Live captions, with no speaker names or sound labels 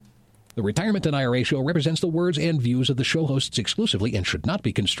The Retirement and IRA Show represents the words and views of the show hosts exclusively and should not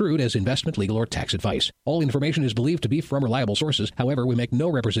be construed as investment, legal, or tax advice. All information is believed to be from reliable sources. However, we make no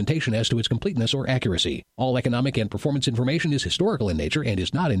representation as to its completeness or accuracy. All economic and performance information is historical in nature and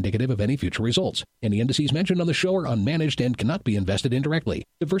is not indicative of any future results. Any indices mentioned on the show are unmanaged and cannot be invested indirectly.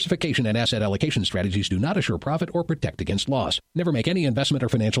 Diversification and asset allocation strategies do not assure profit or protect against loss. Never make any investment or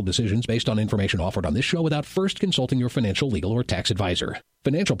financial decisions based on information offered on this show without first consulting your financial, legal, or tax advisor.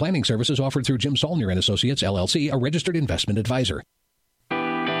 Financial planning services offered through Jim Saulnier and Associates, LLC, a registered investment advisor.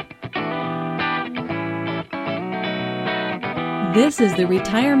 This is the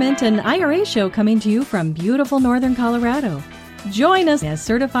Retirement and IRA Show coming to you from beautiful northern Colorado. Join us as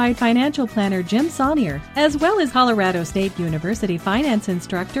Certified Financial Planner Jim Saulnier, as well as Colorado State University Finance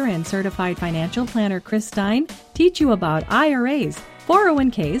Instructor and Certified Financial Planner Chris Stein, teach you about IRAs,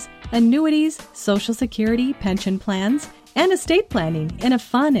 401ks, annuities, Social Security, pension plans, and estate planning in a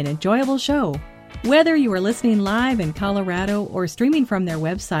fun and enjoyable show. Whether you are listening live in Colorado or streaming from their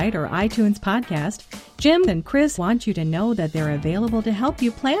website or iTunes podcast, Jim and Chris want you to know that they're available to help you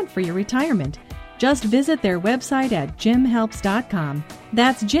plan for your retirement. Just visit their website at jimhelps.com.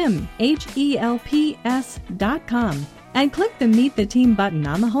 That's Jim, HELPS.com, and click the Meet the Team button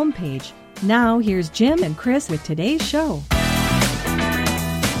on the homepage. Now, here's Jim and Chris with today's show.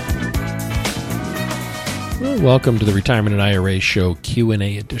 Well, welcome to the Retirement and IRA Show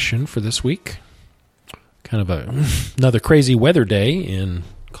Q&A edition for this week. Kind of another crazy weather day in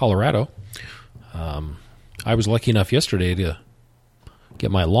Colorado. I was lucky enough yesterday to get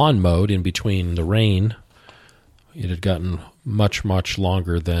my lawn mowed in between the rain. It had gotten much, much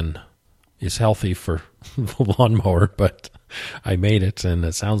longer than is healthy for the lawnmower, but I made it, and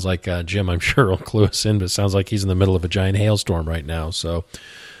it sounds like Jim, I'm sure, will clue us in, but it sounds like he's in the middle of a giant hailstorm right now, so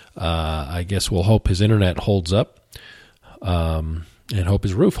I guess we'll hope his internet holds up, and hope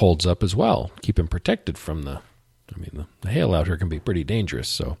his roof holds up as well. Keep him protected from the hail out here can be pretty dangerous.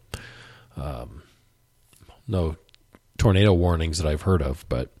 So, no tornado warnings that I've heard of,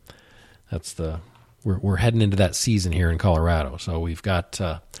 but that's we're heading into that season here in Colorado. So we've got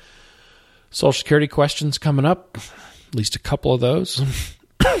Social Security questions coming up, at least a couple of those.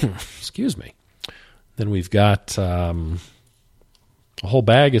 Excuse me. Then we've got a whole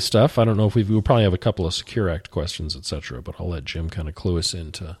bag of stuff. I don't know if we'll probably have a couple of Secure Act questions, etc., but I'll let Jim kind of clue us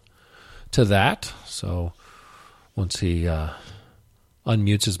into that. So once he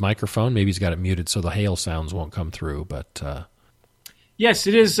unmutes his microphone, maybe he's got it muted so the hail sounds won't come through. But yes,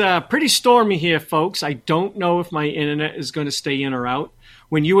 it is pretty stormy here, folks. I don't know if my internet is going to stay in or out.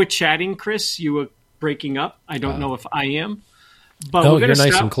 When you were chatting, Chris, you were breaking up. I don't know if I am. But no, you're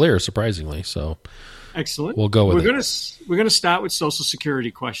nice and clear, surprisingly. So excellent. We'll go with it. We're going to start with Social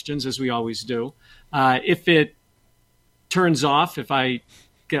Security questions, as we always do. If it turns off, if I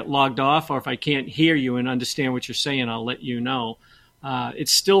get logged off, or if I can't hear you and understand what you're saying, I'll let you know.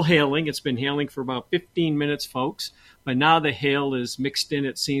 It's still hailing. It's been hailing for about 15 minutes, folks. But now the hail is mixed in,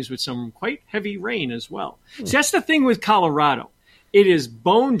 it seems, with some quite heavy rain as well. So that's the thing with Colorado. It is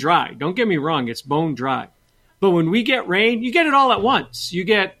bone dry. Don't get me wrong. It's bone dry. But when we get rain, you get it all at once. You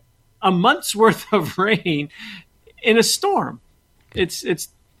get a month's worth of rain in a storm. It's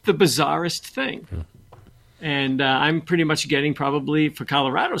the bizarrest thing. And I'm pretty much getting, probably for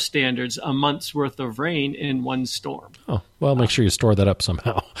Colorado standards, a month's worth of rain in one storm. Oh, well, make sure you store that up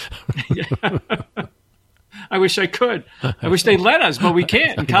somehow. Yeah. I wish I could. I wish they'd let us, but we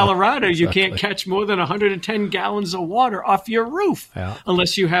can't. In Colorado, you can't catch more than 110 gallons of water off your roof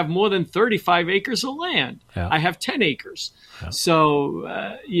unless you have more than 35 acres of land. Yeah. I have 10 acres. Yeah.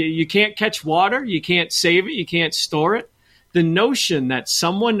 So you can't catch water. You can't save it. You can't store it. The notion that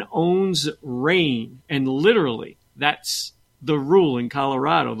someone owns rain, and literally that's the rule in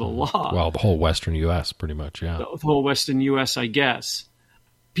Colorado, the law. Well, the whole western U.S. pretty much, yeah. The whole western U.S., I guess.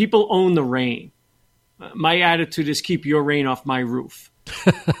 People own the rain. My attitude is keep your rain off my roof.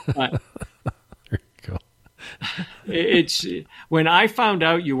 There you go. It's when I found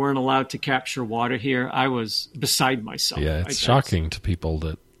out you weren't allowed to capture water here, I was beside myself. Yeah, it's shocking to people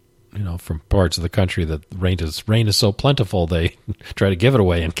that, from parts of the country that rain is so plentiful, they try to give it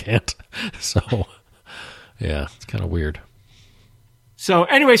away and can't. So, yeah, it's kind of weird. So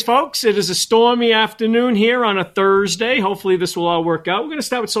anyways, folks, it is a stormy afternoon here on a Thursday. Hopefully this will all work out. We're going to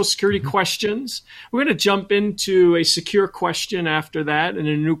start with Social Security questions. We're going to jump into a secure question after that and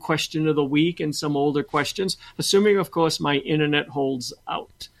a new question of the week and some older questions, assuming, of course, my internet holds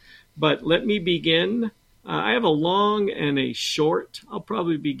out. But let me begin. I have a long and a short. I'll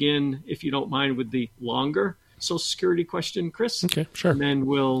probably begin, if you don't mind, with the longer Social Security question, Chris. Okay, sure. And then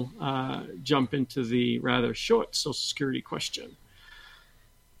we'll jump into the rather short Social Security question.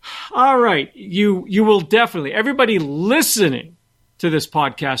 All right. You will definitely, everybody listening to this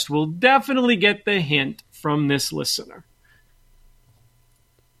podcast will definitely get the hint from this listener.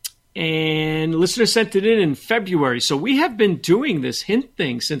 And the listener sent it in February. So we have been doing this hint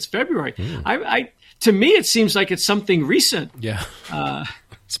thing since February. To me, it seems like it's something recent. Yeah.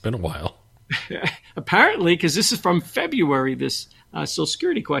 It's been a while. Apparently, because this is from February, this Social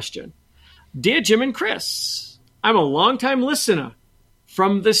Security question. Dear Jim and Chris, I'm a longtime listener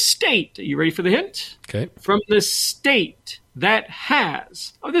from the state. Are you ready for the hint? Okay. From the state that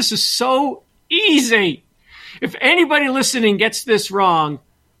has. Oh, this is so easy. If anybody listening gets this wrong,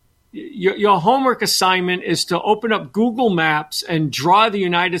 your homework assignment is to open up Google Maps and draw the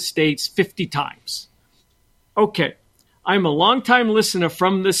United States 50 times. Okay. I'm a longtime listener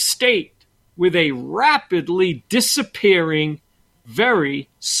from the state with a rapidly disappearing, very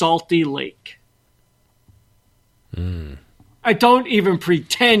salty lake. I don't even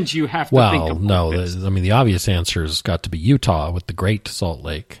pretend you have to think about this. I mean, the obvious answer has got to be Utah with the Great Salt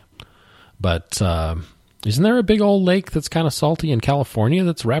Lake. But isn't there a big old lake that's kind of salty in California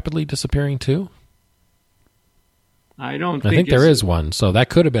that's rapidly disappearing too? I think there is one. So that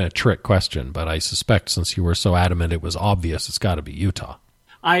could have been a trick question, but I suspect since you were so adamant it was obvious, it's got to be Utah.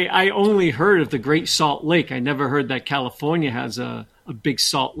 I only heard of the Great Salt Lake. I never heard that California has a big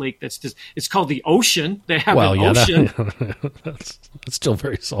salt lake. It's called the ocean. They have an ocean. That's still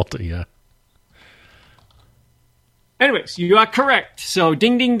very salty, yeah. Anyways, you are correct. So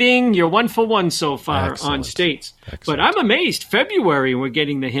ding, ding, ding. You're 1 for 1 so far. Excellent. On states. Excellent. But I'm amazed. February, we're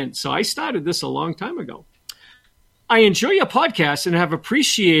getting the hint. So I started this a long time ago. I enjoy your podcast and have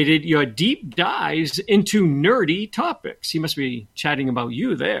appreciated your deep dives into nerdy topics. He must be chatting about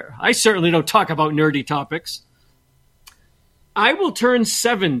you there. I certainly don't talk about nerdy topics. I will turn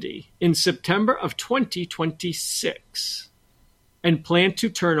 70 in September of 2026 and plan to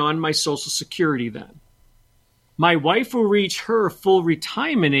turn on my Social Security then. My wife will reach her full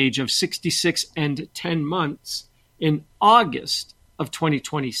retirement age of 66 and 10 months in August of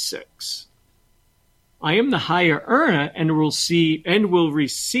 2026. I am the higher earner and will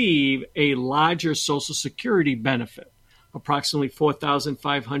receive a larger Social Security benefit, approximately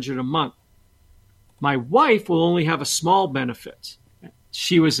 $4,500 a month. My wife will only have a small benefit.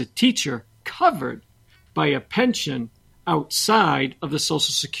 She was a teacher covered by a pension outside of the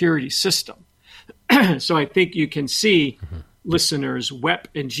Social Security system. So I think you can see, listeners, WEP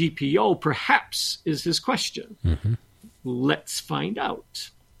and GPO perhaps is his question. Let's find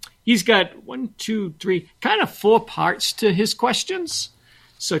out. He's got 1, 2, 3, kind of 4 parts to his questions.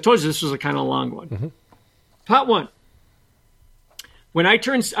 So I told you this was a kind of long one. Part 1.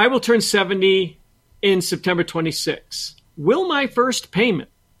 I will turn 70 in September 26. Will my first payment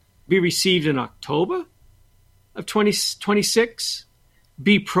be received in October of 2026?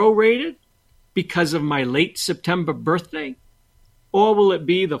 Be prorated because of my late September birthday? Or will it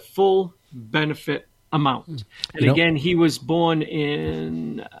be the full benefit amount? And again, he was born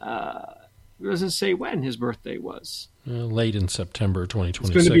in, it doesn't say when his birthday was. Late in September 2026.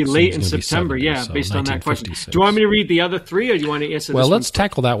 It's going to be late in September, 70, so based on that question. Do you want me to read the other 3 or do you want to answer this one? Well, let's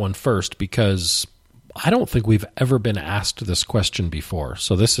tackle that one first because I don't think we've ever been asked this question before.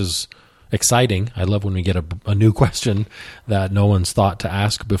 So this is exciting. I love when we get a new question that no one's thought to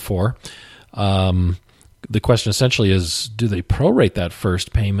ask before. The question essentially is, do they prorate that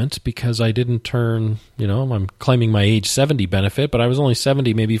first payment because I didn't turn, I'm claiming my age 70 benefit, but I was only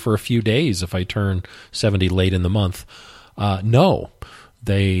 70 maybe for a few days if I turn 70 late in the month. No.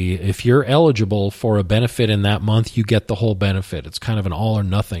 If you're eligible for a benefit in that month, you get the whole benefit. It's kind of an all or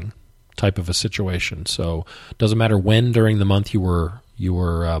nothing type of a situation. So it doesn't matter when during the month you were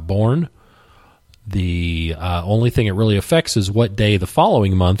born. The only thing it really affects is what day the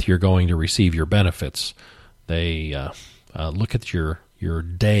following month you're going to receive your benefits. They look at your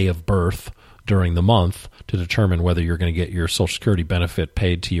day of birth during the month to determine whether you're going to get your Social Security benefit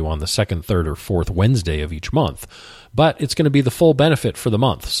paid to you on the 2nd, 3rd, or 4th Wednesday of each month. But it's going to be the full benefit for the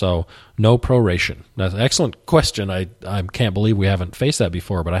month, so no proration. That's an excellent question. I can't believe we haven't faced that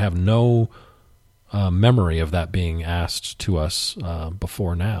before, but I have no memory of that being asked to us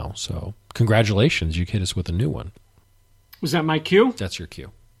before now. So congratulations, you hit us with a new one. Was that my cue? That's your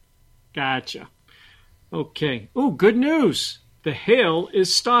cue. Gotcha. Okay. Oh, good news. The hail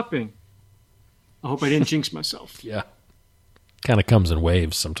is stopping. I hope I didn't jinx myself. Yeah. Kind of comes in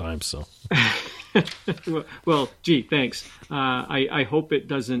waves sometimes, so. Well, gee, thanks. I hope it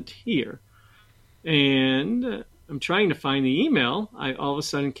doesn't here. And I'm trying to find the email. I all of a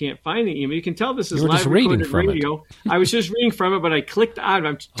sudden can't find the email. You can tell this is live recorded radio. I was just reading from it, but I clicked out.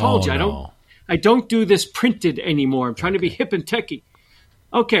 I told you, I don't do this printed anymore. I'm trying to be hip and techie.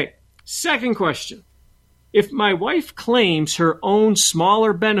 Okay. Second question. If my wife claims her own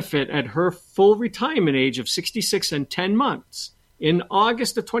smaller benefit at her full retirement age of 66 and 10 months in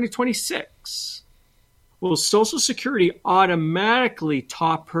August of 2026, will Social Security automatically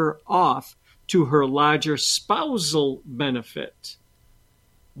top her off to her larger spousal benefit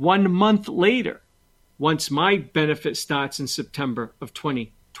 1 month later, once my benefit starts in September of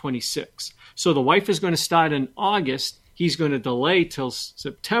 2026? So the wife is going to start in August. He's going to delay till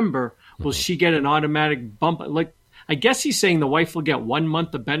September. Will she get an automatic bump? Like, I guess he's saying the wife will get 1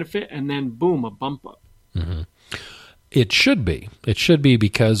 month of benefit and then boom, a bump up. Mm-hmm. It should be. It should be,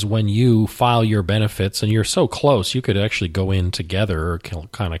 because when you file your benefits and you're so close, you could actually go in together or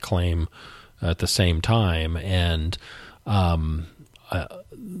kind of claim at the same time. And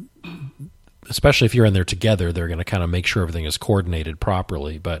especially if you're in there together, they're going to kind of make sure everything is coordinated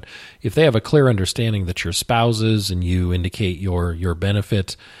properly. But if they have a clear understanding that you're spouses and you indicate your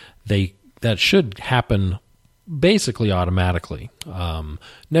benefit, that should happen basically automatically.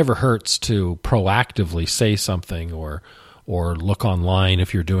 Never hurts to proactively say something or look online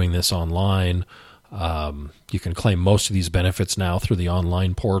if you're doing this online. You can claim most of these benefits now through the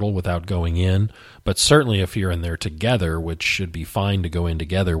online portal without going in. But certainly if you're in there together, which should be fine to go in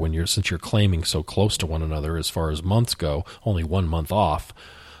together since you're claiming so close to one another as far as months go, only 1 month off,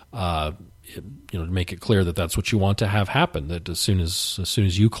 to make it clear that that's what you want to have happen, that as soon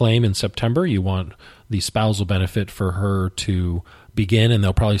as you claim in September, you want the spousal benefit for her to begin, and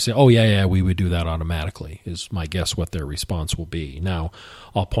they'll probably say, oh, yeah, we would do that automatically, is my guess what their response will be. Now,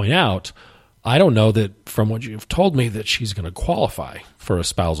 I'll point out, I don't know that from what you've told me that she's going to qualify for a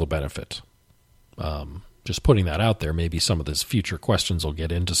spousal benefit. Just putting that out there, maybe some of these future questions will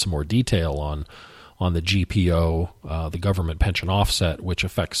get into some more detail on the GPO, the government pension offset, which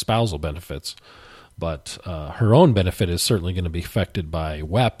affects spousal benefits. But her own benefit is certainly going to be affected by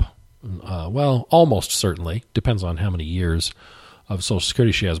WEP. Well, almost certainly. Depends on how many years of Social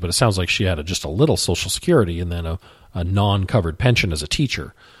Security she has. But it sounds like she had just a little Social Security and then a non-covered pension as a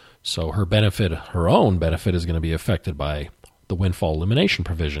teacher. So her own benefit is going to be affected by the windfall elimination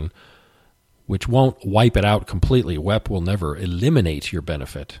provision, which won't wipe it out completely. WEP will never eliminate your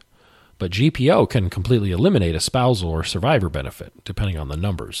benefit. But GPO can completely eliminate a spousal or survivor benefit, depending on the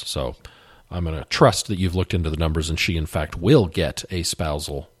numbers. So I'm going to trust that you've looked into the numbers and she, in fact, will get a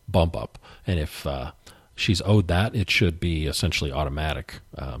spousal bump up. And if she's owed that, it should be essentially automatic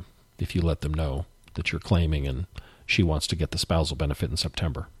if you let them know that you're claiming and she wants to get the spousal benefit in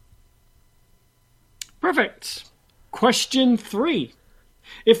September. Perfect. Question 3.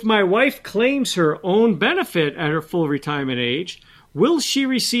 If my wife claims her own benefit at her full retirement age, will she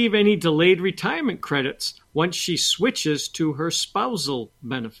receive any delayed retirement credits once she switches to her spousal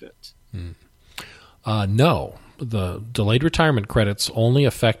benefit? No. The delayed retirement credits only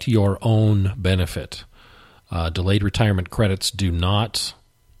affect your own benefit. Delayed retirement credits do not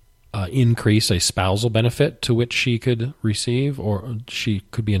increase a spousal benefit to which she could receive or she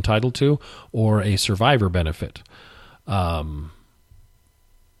could be entitled to, or a survivor benefit.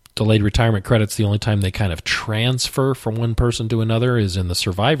 Delayed retirement credits, the only time they kind of transfer from one person to another is in the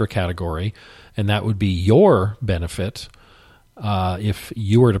survivor category, and that would be your benefit. If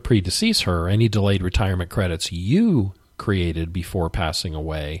you were to predecease her, any delayed retirement credits you created before passing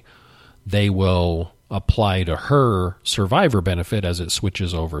away, they will apply to her survivor benefit as it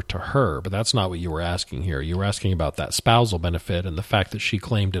switches over to her. But that's not what you were asking here. You were asking about that spousal benefit and the fact that she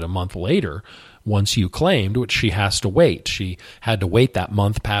claimed it a month later. Once you claimed, which she has to wait. She had to wait that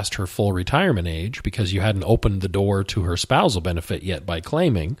month past her full retirement age because you hadn't opened the door to her spousal benefit yet by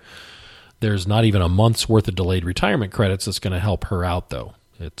claiming. There's not even a month's worth of delayed retirement credits that's going to help her out, though.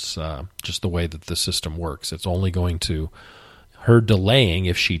 It's just the way that the system works. It's only going to, her delaying,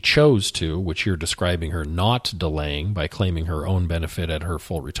 if she chose to, which you're describing her not delaying by claiming her own benefit at her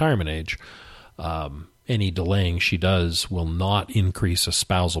full retirement age, any delaying she does will not increase a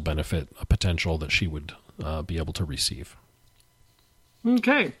spousal benefit, a potential that she would be able to receive.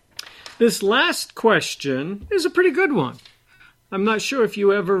 Okay. This last question is a pretty good one. I'm not sure if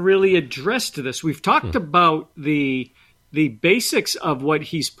you ever really addressed this. We've talked about the basics of what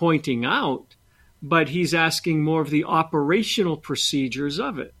he's pointing out, but he's asking more of the operational procedures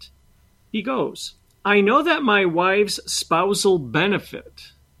of it. He goes, I know that my wife's spousal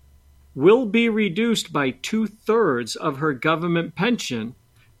benefit will be reduced by 2/3 of her government pension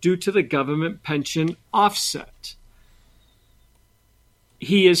due to the government pension offset.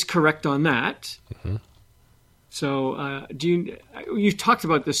 He is correct on that. Mm-hmm. So you've talked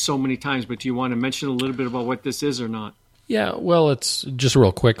about this so many times, but do you want to mention a little bit about what this is or not? Yeah, well, it's just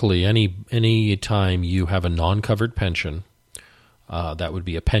real quickly, any time you have a non-covered pension, That would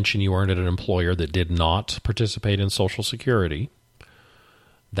be a pension you earned at an employer that did not participate in Social Security.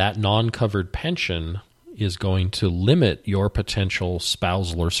 That non-covered pension is going to limit your potential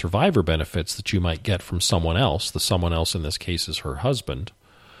spousal or survivor benefits that you might get from someone else. The someone else in this case is her husband.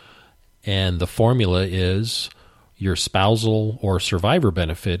 And the formula is your spousal or survivor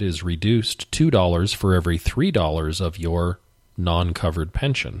benefit is reduced $2 for every $3 of your non-covered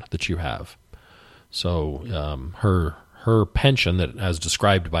pension that you have. So her pension, that as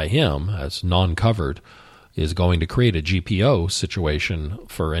described by him as non-covered, is going to create a GPO situation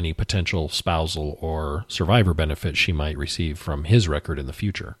for any potential spousal or survivor benefit she might receive from his record in the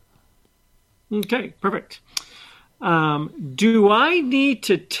future. Okay, perfect. Do I need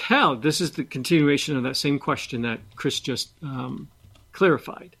to tell, this is the continuation of that same question that Chris just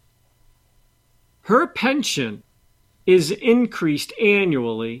clarified. Her pension is increased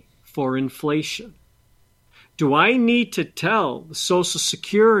annually for inflation. Do I need to tell the Social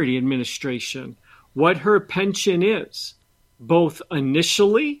Security Administration what her pension is, both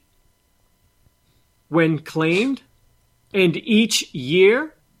initially, when claimed, and each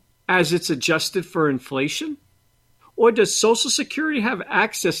year as it's adjusted for inflation? Or does Social Security have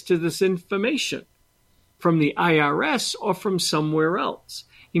access to this information from the IRS or from somewhere else?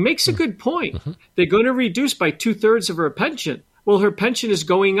 He makes a good point. Mm-hmm. They're going to reduce by 2/3 of her pension. Well, her pension is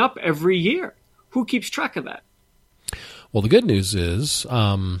going up every year. Who keeps track of that? Well, the good news is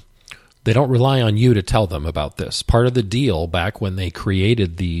they don't rely on you to tell them about this. Part of the deal back when they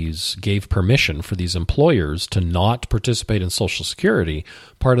created these, gave permission for these employers to not participate in Social Security,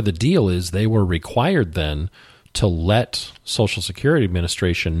 part of the deal is they were required then to let Social Security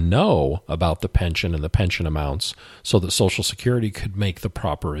Administration know about the pension and the pension amounts so that Social Security could make the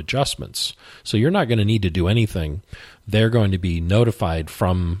proper adjustments. So you're not going to need to do anything. They're going to be notified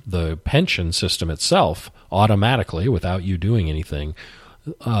from the pension system itself automatically without you doing anything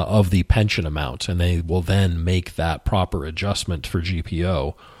of the pension amount, and they will then make that proper adjustment for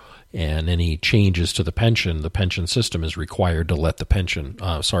GPO. And any changes to the pension system is required to let the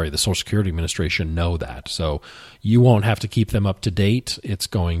Social Security Administration know that. So you won't have to keep them up to date. It's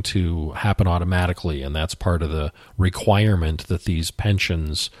going to happen automatically, and that's part of the requirement that these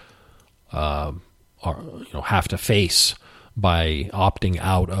pensions have to face by opting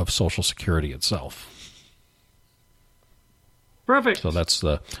out of Social Security itself. Perfect. So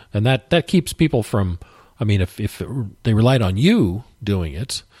that keeps people from. I mean, if they relied on you doing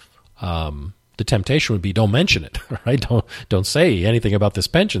it. The temptation would be don't mention it, right? Don't say anything about this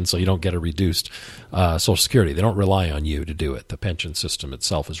pension so you don't get a reduced Social Security. They don't rely on you to do it. The pension system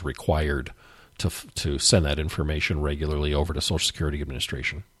itself is required to send that information regularly over to Social Security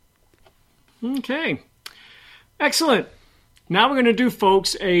Administration. Okay. Excellent. Now we're going to do,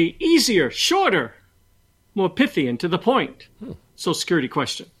 folks, a easier, shorter, more pithy and to the point Social Security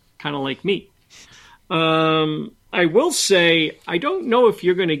question, kind of like me. I will say, I don't know if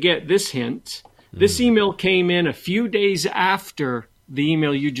you're going to get this hint. This email came in a few days after the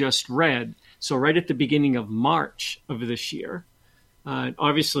email you just read, so right at the beginning of March of this year.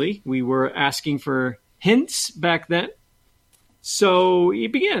 Obviously, we were asking for hints back then. So he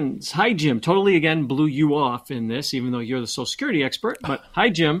begins. Hi, Jim. Totally, again, blew you off in this, even though you're the Social Security expert. But hi,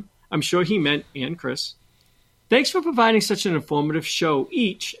 Jim. I'm sure he meant, and Chris. Thanks for providing such an informative show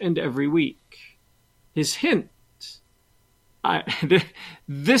each and every week. His hint.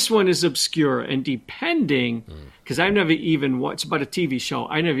 This one is obscure, and depending, because I've never even watched, it's about a TV show.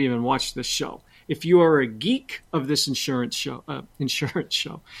 I never even watched this show. If you are a geek of this TV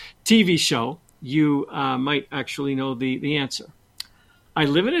show, you might actually know the answer. I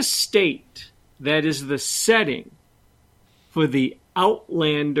live in a state that is the setting for the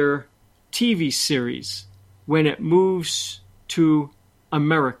Outlander TV series when it moves to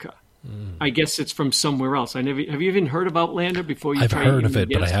America. I guess it's from somewhere else. Have you even heard of Outlander before? I've heard of it,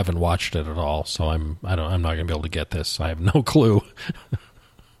 but I haven't watched it at all. So I'm not going to be able to get this. I have no clue.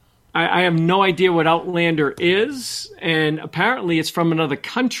 I have no idea what Outlander is, and apparently it's from another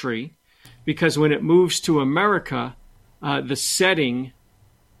country, because when it moves to America, the setting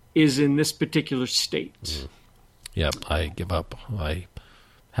is in this particular state. Yep, I give up. I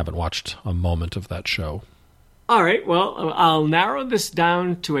haven't watched a moment of that show. All right, well, I'll narrow this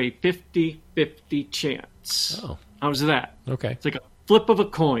down to a 50-50 chance. Oh. How's that? Okay. It's like a flip of a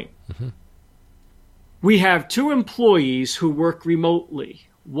coin. Mm-hmm. We have two employees who work remotely,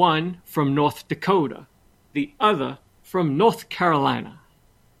 one from North Dakota, the other from North Carolina.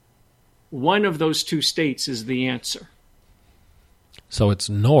 One of those two states is the answer. So it's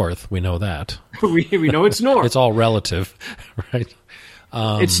north, we know that. we know it's north. It's all relative, right?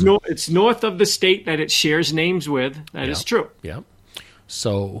 It's north of the state that it shares names with. That is true. Yeah.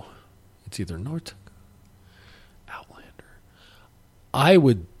 So it's either North Outlander. I'm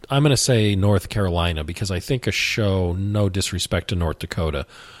going to say North Carolina because I think a show, no disrespect to North Dakota,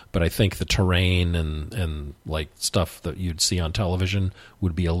 but I think the terrain and like stuff that you'd see on television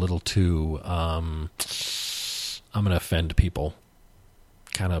would be a little too, I'm going to offend people,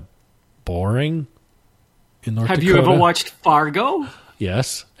 kind of boring in North Dakota. Have you ever watched Fargo?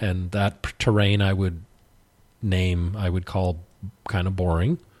 Yes, and that terrain I would call kind of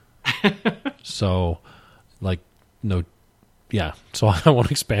boring. So, like, no, yeah. So I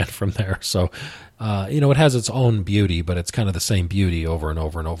won't expand from there. So, it has its own beauty, but it's kind of the same beauty over and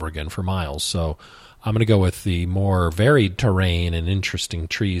over and over again for miles. So I'm going to go with the more varied terrain and interesting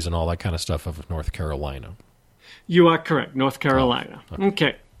trees and all that kind of stuff of North Carolina. You are correct, North Carolina. Oh,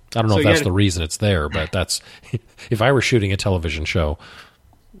 okay. I don't know if that's the reason it's there, but that's if I were shooting a television show,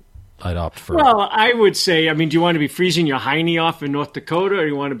 I'd opt for. Well, I would say, do you want to be freezing your hiney off in North Dakota, or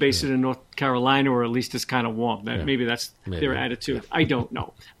you want to base it in North Carolina, or at least it's kind of warm? Maybe that's their attitude. Yeah. I don't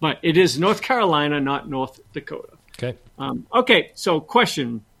know, but it is North Carolina, not North Dakota. Okay. Okay. So,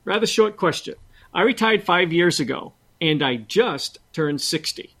 rather short question. I retired 5 years ago, and I just turned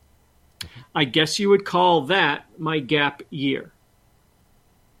 60. I guess you would call that my gap year.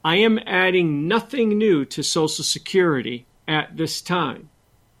 I am adding nothing new to Social Security at this time.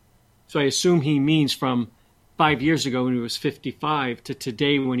 So I assume he means from 5 years ago when he was 55 to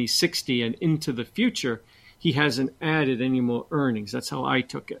today when he's 60 and into the future, he hasn't added any more earnings. That's how I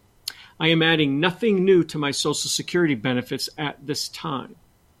took it. I am adding nothing new to my Social Security benefits at this time.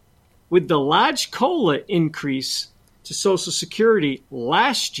 With the large COLA increase to Social Security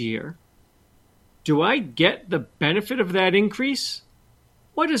last year, do I get the benefit of that increase?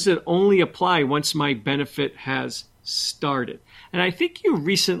 Or does it only apply once my benefit has started? And I think you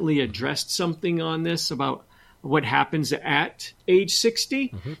recently addressed something on this about what happens at age 60.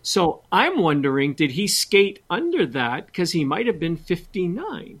 Mm-hmm. So I'm wondering, did he skate under that because he might have been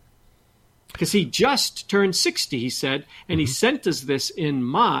 59? Because he just turned 60, he said, and he sent us this in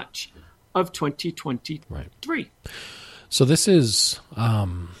March of 2023. Right. So this is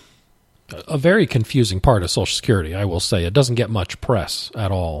a very confusing part of Social Security, I will say. It doesn't get much press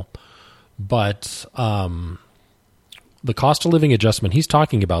at all. But the cost of living adjustment, he's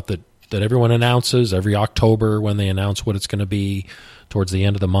talking about that everyone announces every October when they announce what it's going to be towards the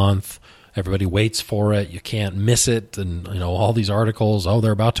end of the month. Everybody waits for it. You can't miss it. And, all these articles,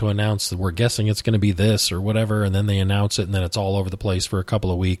 they're about to announce that we're guessing it's going to be this or whatever. And then they announce it, and then it's all over the place for a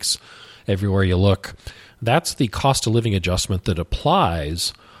couple of weeks everywhere you look. That's the cost of living adjustment that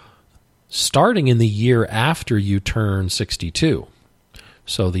applies starting in the year after you turn 62.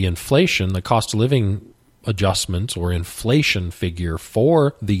 So the inflation, the cost of living adjustment or inflation figure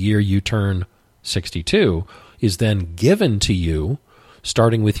for the year you turn 62 is then given to you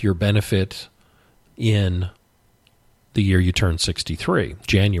starting with your benefit in the year you turn 63,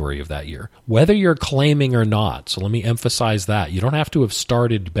 January of that year, whether you're claiming or not. So let me emphasize that. You don't have to have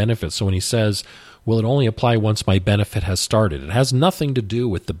started benefits. So when he says, will it only apply once my benefit has started? It has nothing to do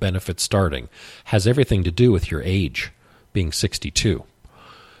with the benefit starting. It has everything to do with your age being 62.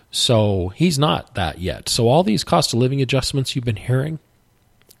 So he's not that yet. So all these cost of living adjustments you've been hearing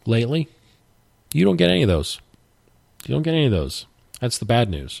lately, you don't get any of those. You don't get any of those. That's the bad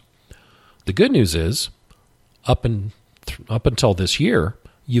news. The good news is, up until this year,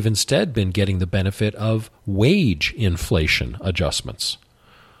 you've instead been getting the benefit of wage inflation adjustments.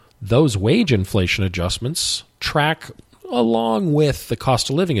 Those wage inflation adjustments track along with the cost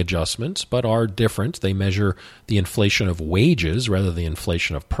of living adjustments, but are different. They measure the inflation of wages rather than the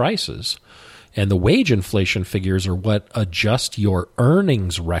inflation of prices. And the wage inflation figures are what adjust your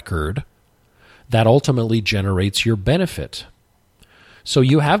earnings record that ultimately generates your benefit. So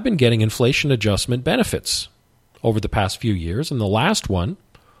you have been getting inflation adjustment benefits over the past few years, and the last one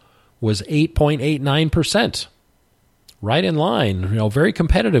was 8.89%. Right in line, very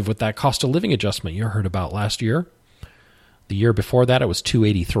competitive with that cost of living adjustment you heard about last year. The year before that, it was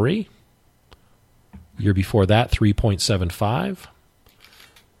 283. Year before that, 3.75.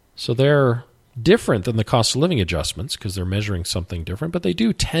 So they're different than the cost of living adjustments because they're measuring something different, but they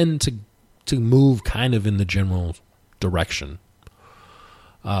do tend to move kind of in the general direction.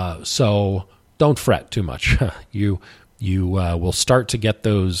 So don't fret too much. You will start to get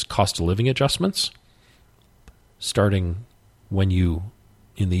those cost of living adjustments starting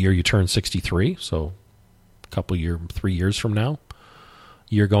in the year you turn 63, so a couple 3 years from now.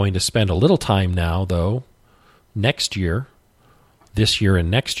 You're going to spend a little time now, though, this year and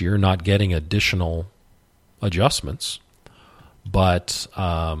next year, not getting additional adjustments. But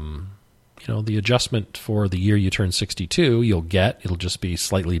the adjustment for the year you turn 62, it'll just be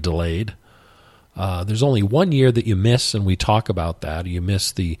slightly delayed. There's only 1 year that you miss, and we talk about that. You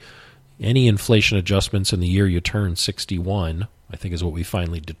miss any inflation adjustments in the year you turn 61, I think is what we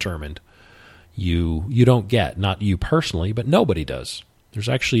finally determined. You don't get, not you personally, but nobody does. There's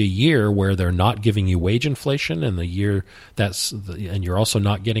actually a year where they're not giving you wage inflation, and and you're also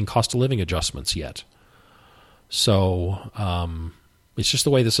not getting cost of living adjustments yet. So it's just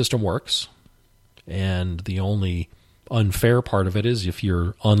the way the system works. And the only unfair part of it is if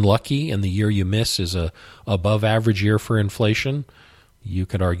you're unlucky and the year you miss is a above average year for inflation, you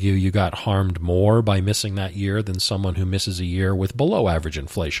could argue you got harmed more by missing that year than someone who misses a year with below average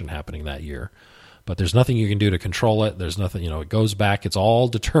inflation happening that year. But there's nothing you can do to control it. There's nothing, it goes back. It's all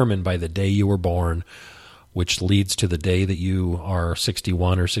determined by the day you were born, which leads to the day that you are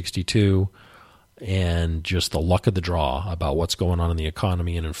 61 or 62, and just the luck of the draw about what's going on in the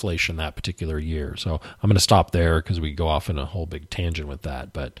economy and inflation that particular year. So I'm going to stop there because we go off in a whole big tangent with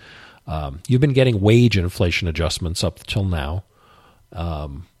that. But you've been getting wage inflation adjustments up till now.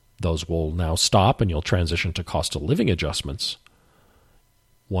 Those will now stop, and you'll transition to cost of living adjustments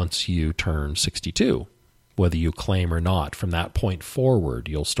once you turn 62. Whether you claim or not, from that point forward,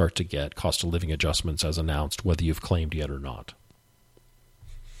 you'll start to get cost of living adjustments as announced, whether you've claimed yet or not.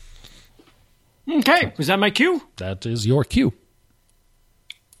 Okay, was that my cue? That is your cue.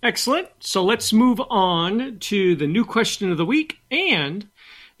 Excellent. So let's move on to the new question of the week and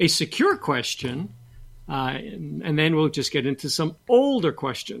a secure question, and then we'll just get into some older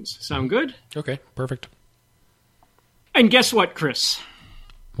questions. Sound good? Okay, perfect. And guess what, Chris?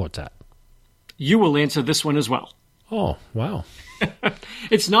 What's that? You will answer this one as well. Oh, wow.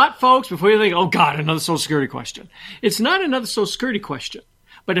 It's not, folks, before you think, oh, God, another Social Security question. It's not another Social Security question,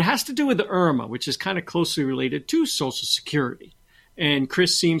 but it has to do with the IRMAA, which is kind of closely related to Social Security. And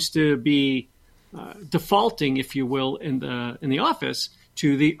Chris seems to be defaulting, if you will, in the office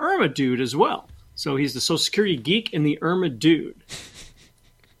to the IRMAA dude as well. So he's the Social Security geek and the IRMAA dude.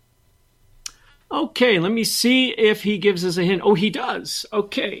 Okay, let me see if he gives us a hint. Oh, he does.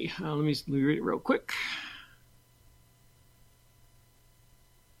 Okay, let me read it real quick.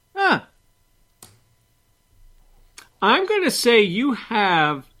 I'm going to say you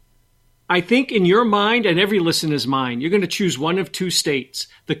have, I think in your mind and every listener's mind, you're going to choose one of two states,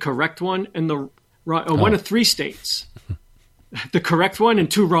 the correct one and one of three states, the correct one and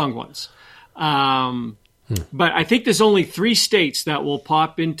two wrong ones. But I think there's only three states that will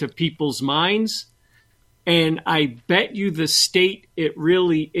pop into people's minds. And I bet you the state it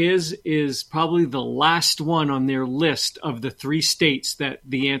really is probably the last one on their list of the three states that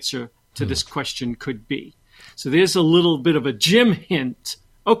the answer to this question could be. So there's a little bit of a Jim hint.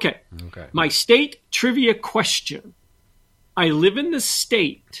 Okay. My state trivia question. I live in the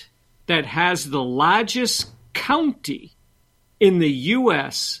state that has the largest county in the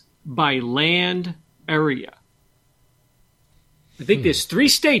U.S. by land area. I think there's three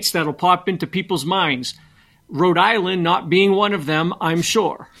states that'll pop into people's minds. Rhode Island not being one of them, I'm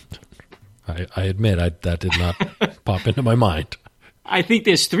sure. I admit that did not pop into my mind. I think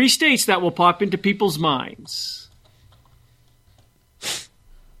there's three states that will pop into people's minds.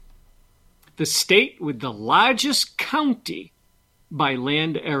 The state with the largest county by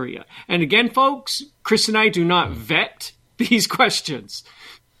land area. And again, folks, Chris and I do not vet these questions.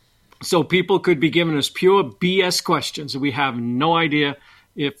 So people could be giving us pure BS questions, and we have no idea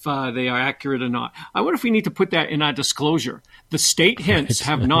if they are accurate or not. I wonder if we need to put that in our disclosure. The state hints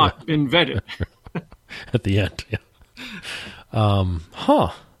have not been vetted. At the end, yeah.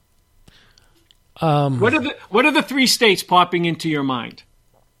 What are the three states popping into your mind?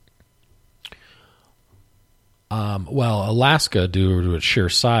 Well, Alaska, due to its sheer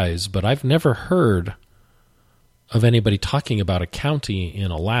size, but I've never heard of anybody talking about a county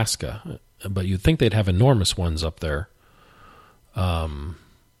in Alaska. But you'd think they'd have enormous ones up there.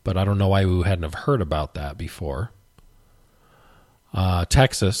 But I don't know why we hadn't have heard about that before.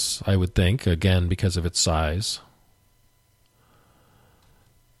 Texas, I would think, again, because of its size.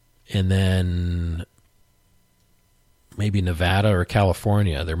 And then maybe Nevada or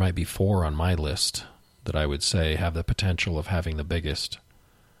California. There might be four on my list that I would say have the potential of having the biggest.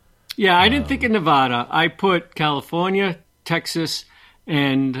 Yeah, I didn't think of Nevada. I put California, Texas,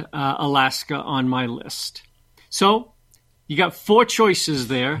 and Alaska on my list. So you got four choices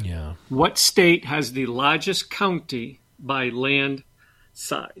there. Yeah. What state has the largest county by land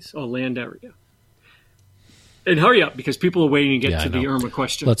size or land area? And hurry up, because people are waiting to get to the IRMAA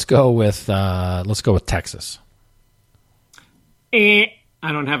question. Let's go with Texas. I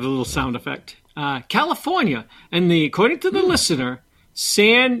don't have the little sound effect. California, and according to the listener,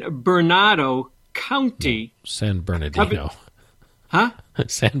 San Bernardino County. San Bernardino. Huh?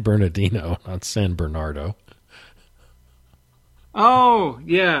 San Bernardino, not San Bernardo. Oh,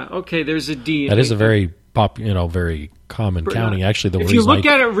 yeah. Okay, there's a D. That is a very very common county. Actually, if you look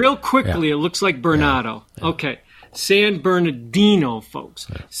at it real quickly, it looks like Bernardo. Yeah. Okay. San Bernardino, folks.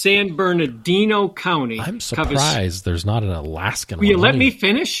 Yeah. San Bernardino County. I'm surprised there's not an Alaskan one. Will you let me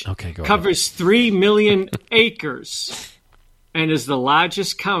finish? Okay, go ahead. Covers 3 million acres and is the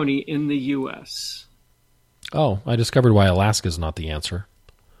largest county in the U.S. Oh, I discovered why Alaska is not the answer.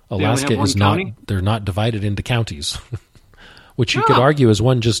 Alaska is not. County? They're not divided into counties, which you could argue is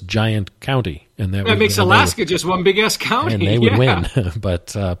one just giant county, and that makes Alaska just one big ass county, and they would win.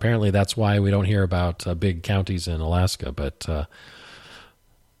 But apparently, that's why we don't hear about big counties in Alaska. But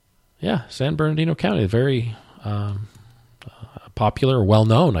San Bernardino County, very popular, well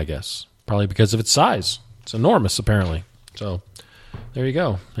known, I guess, probably because of its size. It's enormous, apparently. So there you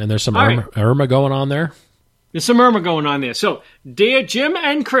go. And there's some IRMAA going on there. There's some IRMAA going on there. So, dear Jim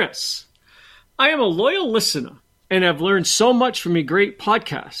and Chris, I am a loyal listener and have learned so much from your great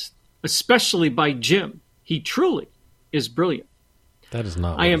podcast, especially by Jim. He truly is brilliant. That is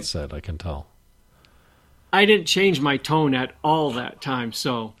not what it said, I can tell. I didn't change my tone at all that time.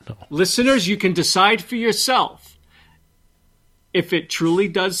 So, listeners, you can decide for yourself if it truly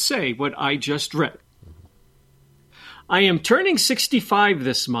does say what I just read. I am turning 65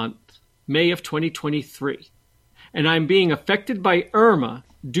 this month, May of 2023. And I'm being affected by IRMAA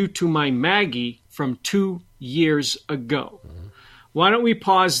due to my Maggie from 2 years ago. Mm-hmm. Why don't we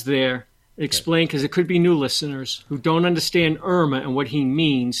pause there and explain, because it could be new listeners who don't understand IRMAA and what he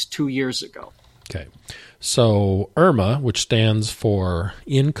means 2 years ago. Okay. So IRMAA, which stands for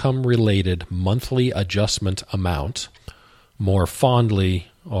Income-Related Monthly Adjustment Amount, more fondly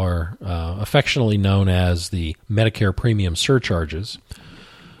or affectionately known as the Medicare Premium Surcharges,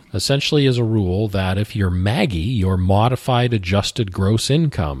 essentially is a rule that if your MAGI, your Modified Adjusted Gross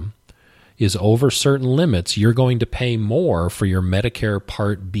Income, is over certain limits, you're going to pay more for your Medicare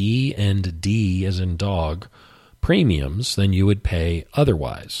Part B and D, as in dog, premiums than you would pay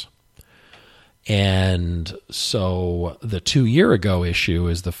otherwise. And so the 2 year ago issue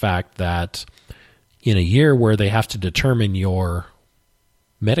is the fact that in a year where they have to determine your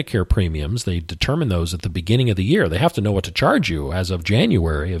Medicare premiums, they determine those at the beginning of the year. They have to know what to charge you as of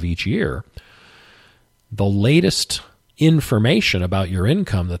January of each year. The latest information about your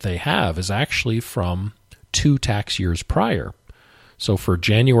income that they have is actually from 2 tax years prior. So for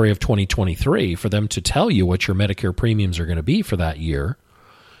January of 2023, for them to tell you what your Medicare premiums are going to be for that year,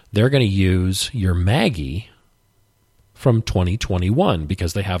 they're going to use your MAGI from 2021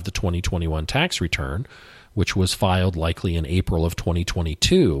 because they have the 2021 tax return, which was filed likely in April of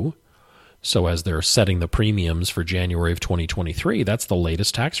 2022. So as they're setting the premiums for January of 2023, that's the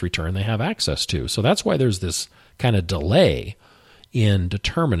latest tax return they have access to. So that's why there's this kind of delay in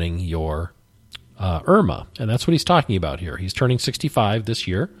determining your IRMAA. And that's what he's talking about here. He's turning 65 this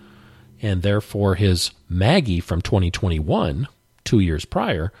year, and therefore his MAGI from 2021, 2 years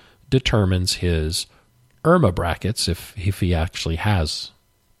prior, determines his IRMAA brackets if he actually has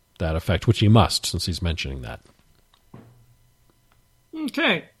that effect, which he must, since he's mentioning that.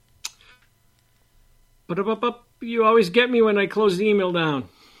 Okay. You always get me when I close the email down.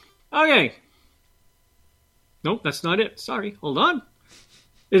 Okay. Nope, that's not it. Sorry. Hold on.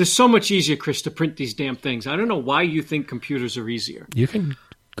 It is so much easier, Chris, to print these damn things. I don't know why you think computers are easier. You can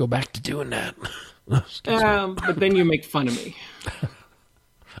go back to doing that. But then you make fun of me.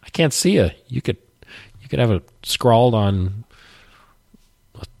 I can't see you. You could have it scrawled on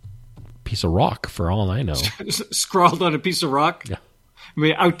a piece of rock for all I know. Scrawled on a piece of rock? Yeah. I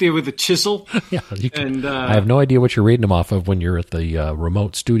mean, out there with a chisel? Yeah. I have no idea what you're reading them off of when you're at the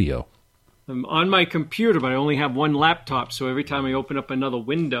remote studio. I'm on my computer, but I only have one laptop, so every time I open up another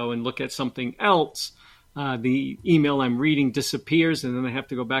window and look at something else, the email I'm reading disappears, and then I have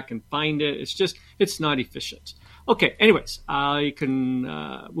to go back and find it. It's not efficient. Okay, anyways,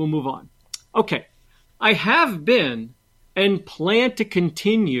 we'll move on. Okay, I have been and plan to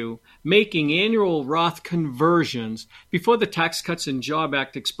continue making annual Roth conversions before the Tax Cuts and Jobs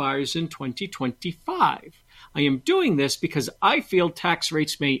Act expires in 2025. I am doing this because I feel tax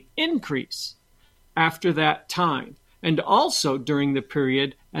rates may increase after that time, and also during the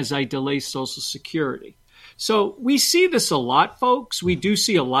period as I delay Social Security. So we see this a lot, folks. We do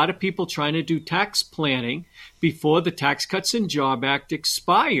see a lot of people trying to do tax planning before the Tax Cuts and Jobs Act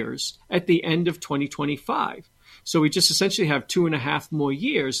expires at the end of 2025. So we just essentially have 2.5 more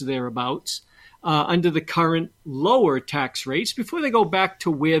years thereabouts under the current lower tax rates before they go back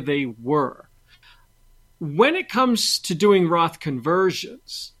to where they were. when it comes to doing Roth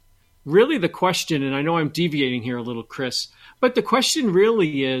conversions, really the question, and I know I'm deviating here a little, Chris, but the question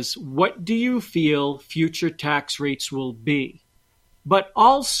really is, what do you feel future tax rates will be? But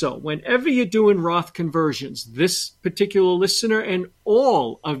also, whenever you're doing Roth conversions, this particular listener and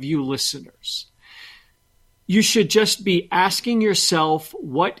all of you listeners, you should just be asking yourself,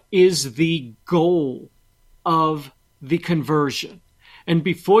 what is the goal of the conversion? And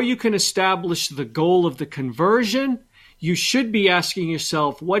before you can establish the goal of the conversion, you should be asking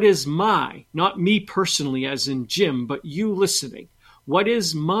yourself, what is my, not me personally as in Jim, but you listening, what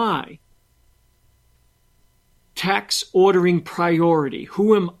is my tax ordering priority?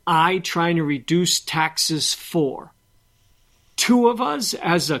 Who am I trying to reduce taxes for? Two of us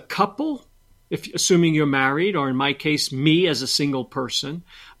as a couple, assuming you're married, or in my case, me as a single person,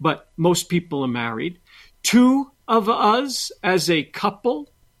 but most people are married. Two of us as a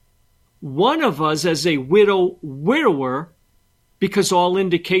couple, one of us as a widower, because all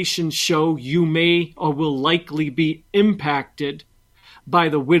indications show you may or will likely be impacted by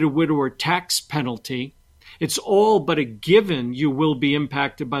the widower tax penalty. It's all but a given you will be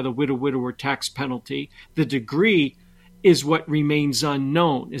impacted by the widower tax penalty. The degree is what remains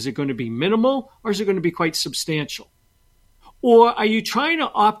unknown. Is it going to be minimal or is it going to be quite substantial? Or are you trying to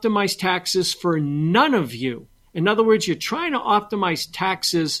optimize taxes for none of you? In other words, you're trying to optimize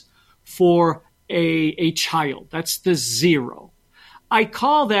taxes for a child. That's the 0. I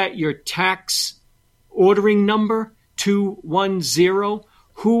call that your tax ordering number, 210.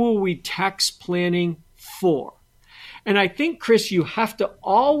 Who are we tax planning for? And I think, Chris, you have to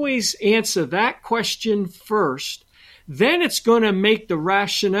always answer that question first. Then it's going to make the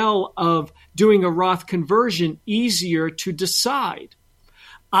rationale of doing a Roth conversion easier to decide.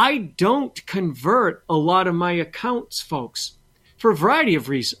 I don't convert a lot of my accounts, folks, for a variety of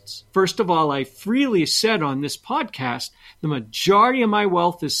reasons. First of all, I freely said on this podcast, the majority of my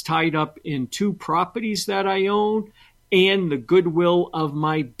wealth is tied up in 2 properties that I own and the goodwill of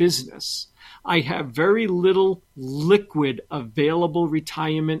my business. I have very little liquid available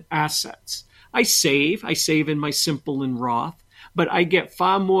retirement assets. I save in my simple and Roth, but I get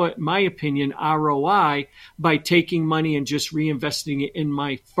far more, in my opinion, ROI by taking money and just reinvesting it in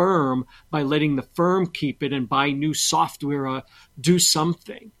my firm, by letting the firm keep it and buy new software or do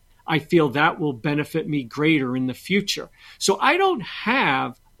something. I feel that will benefit me greater in the future. So I don't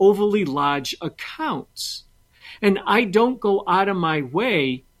have overly large accounts, and I don't go out of my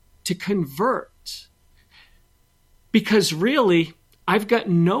way to convert, because really I've got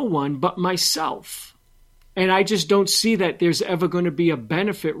no one but myself. And I just don't see that there's ever going to be a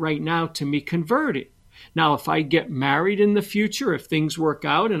benefit right now to me converting. Now, if I get married in the future, if things work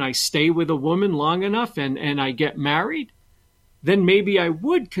out and I stay with a woman long enough and I get married, then maybe I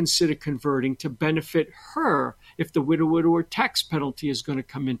would consider converting to benefit her if the widower tax penalty is going to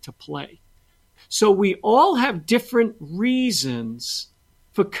come into play. So we all have different reasons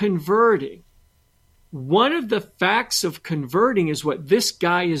for converting. One of the facts of converting is what this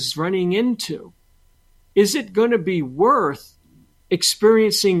guy is running into. Is it going to be worth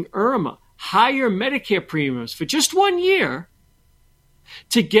experiencing IRMAA, higher Medicare premiums for just 1 year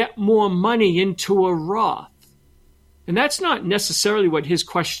to get more money into a Roth? And that's not necessarily what his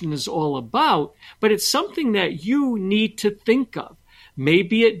question is all about, but it's something that you need to think of.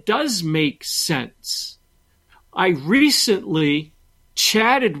 Maybe it does make sense. I recently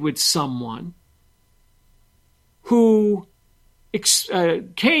chatted with someone who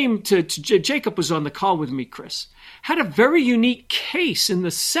came to Jacob was on the call with me, Chris, had a very unique case in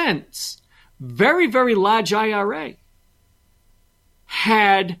the sense, very, very large IRA,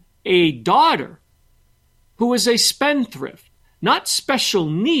 had a daughter who was a spendthrift, not special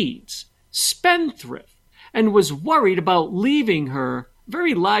needs, spendthrift, and was worried about leaving her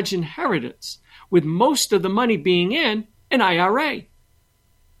very large inheritance, with most of the money being in an IRA.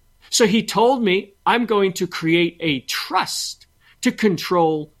 So he told me, I'm going to create a trust to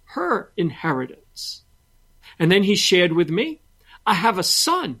control her inheritance. And then he shared with me, I have a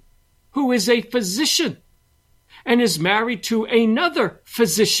son who is a physician and is married to another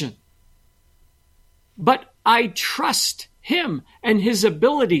physician. But I trust him and his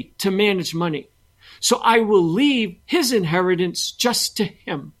ability to manage money. So I will leave his inheritance just to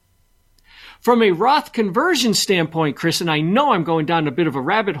him. From a Roth conversion standpoint, Chris, and I know I'm going down a bit of a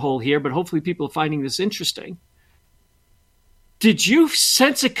rabbit hole here, but hopefully people are finding this interesting. Did you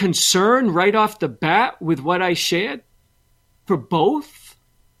sense a concern right off the bat with what I shared for both?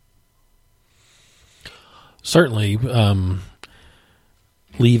 Certainly,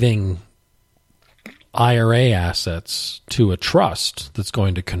 leaving IRA assets to a trust that's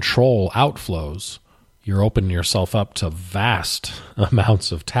going to control outflows you're opening yourself up to vast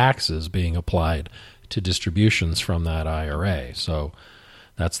amounts of taxes being applied to distributions from that IRA. So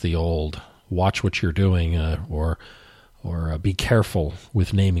that's the old watch what you're doing, or be careful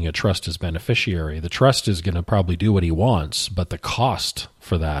with naming a trust as beneficiary. The trust is going to probably do what he wants, but the cost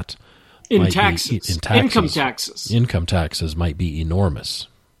for that in taxes, income taxes might be enormous.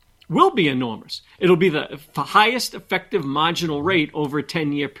 Will be enormous. It'll be the highest effective marginal rate over a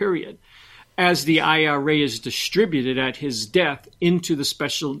 10-year period, as the IRA is distributed at his death into the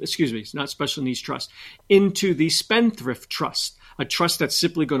special needs trust, into the spendthrift trust, a trust that's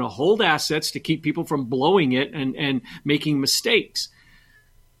simply going to hold assets to keep people from blowing it and making mistakes.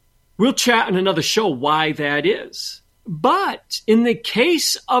 We'll chat in another show why that is. But in the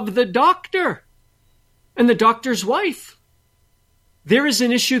case of the doctor and the doctor's wife, there is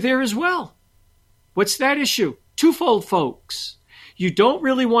an issue there as well. What's that issue? Twofold, folks. You don't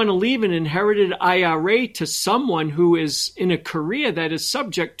really want to leave an inherited IRA to someone who is in a career that is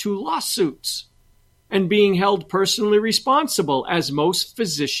subject to lawsuits and being held personally responsible, as most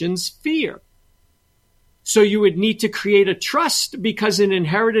physicians fear. So you would need to create a trust, because an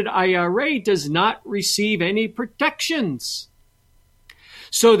inherited IRA does not receive any protections.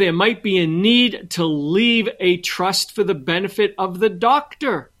 So there might be a need to leave a trust for the benefit of the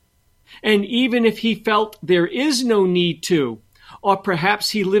doctor. And even if he felt there is no need to, or perhaps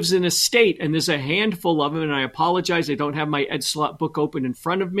he lives in a state, and there's a handful of them, and I apologize, I don't have my Ed Slott book open in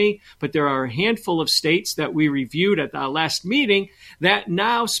front of me, but there are a handful of states that we reviewed at our last meeting that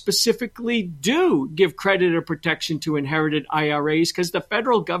now specifically do give creditor protection to inherited IRAs, because the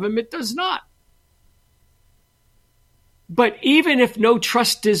federal government does not. But even if no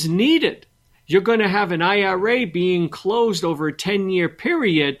trust is needed, you're going to have an IRA being closed over a 10-year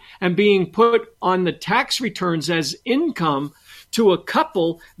period and being put on the tax returns as income to a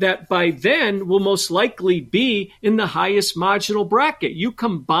couple that by then will most likely be in the highest marginal bracket. You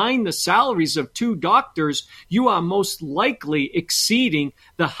combine the salaries of two doctors, you are most likely exceeding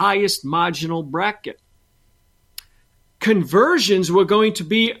the highest marginal bracket. Conversions were going to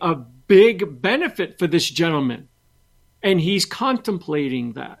be a big benefit for this gentleman, and he's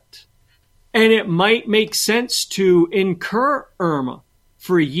contemplating that. And it might make sense to incur IRMAA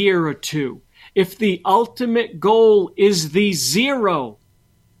for a year or two if the ultimate goal is the 0.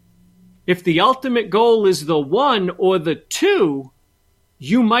 If the ultimate goal is the 1 or the 2,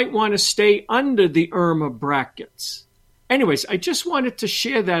 you might want to stay under the IRMAA brackets. Anyways, I just wanted to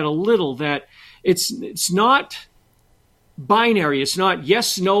share that a little, that it's not binary. It's not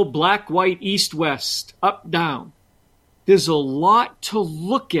yes, no, black, white, east, west, up, down. There's a lot to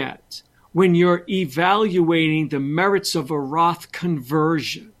look at when you're evaluating the merits of a Roth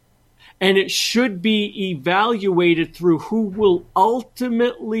conversion. And it should be evaluated through who will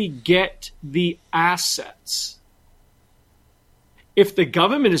ultimately get the assets. If the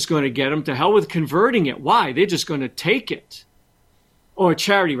government is going to get them, to hell with converting it. Why? They're just going to take it. Or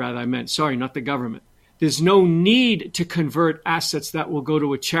charity, rather, I meant. Sorry, not the government. There's no need to convert assets that will go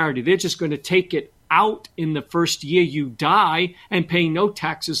to a charity. They're just going to take it out in the first year you die and pay no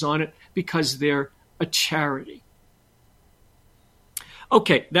taxes on it because they're a charity.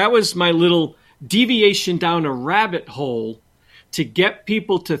 Okay, that was my little deviation down a rabbit hole to get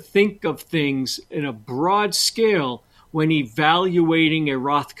people to think of things in a broad scale when evaluating a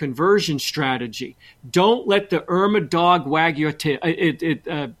Roth conversion strategy. Don't let the IRMAA dog wag your tail.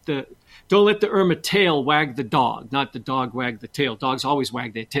 Don't let the IRMAA tail wag the dog, not the dog wag the tail. Dogs always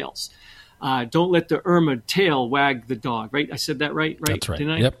wag their tails. Don't let the IRMAA tail wag the dog, right? I said that right? That's right.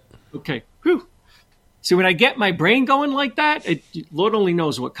 Didn't I? Yep. Okay. Whew. See, when I get my brain going like that, Lord only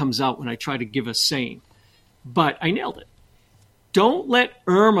knows what comes out when I try to give a saying. But I nailed it. Don't let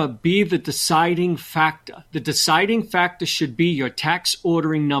IRMAA be the deciding factor. The deciding factor should be your tax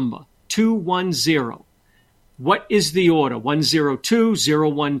ordering number, 210. What is the order? 102,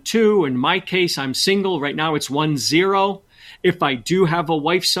 012. In my case, I'm single. Right now it's 10. If I do have a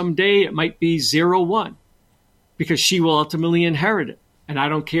wife someday, it might be 01 because she will ultimately inherit it. And I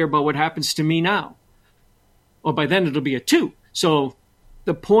don't care about what happens to me now. Or by then it'll be a 2. So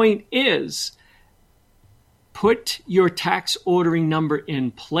the point is, put your tax ordering number in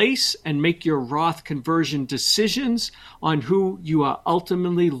place and make your Roth conversion decisions on who you are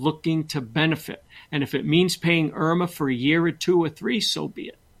ultimately looking to benefit. And if it means paying IRMAA for a year or 2 or 3, so be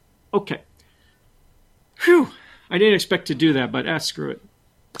it. Okay. Whew. I didn't expect to do that, but screw it.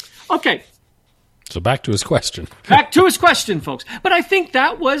 Okay. So back to his question. Back to his question, folks. But I think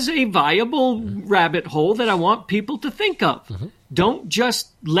that was a viable rabbit hole that I want people to think of. Mm-hmm. Don't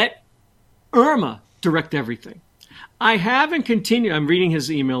just let IRMAA direct everything. I have and continue, I'm reading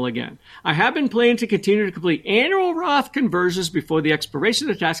his email again. I have been planning to continue to complete annual Roth conversions before the expiration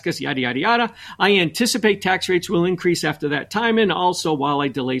of the tax cuts, yada, yada, yada. I anticipate tax rates will increase after that time and also while I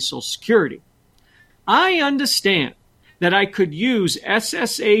delay Social Security. I understand that I could use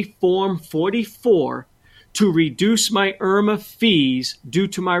SSA Form 44 to reduce my IRMAA fees due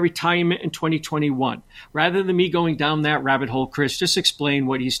to my retirement in 2021. Rather than me going down that rabbit hole, Chris, just explain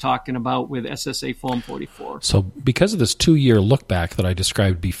what he's talking about with SSA Form 44. So because of this 2-year look back that I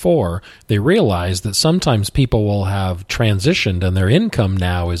described before, they realize that sometimes people will have transitioned and their income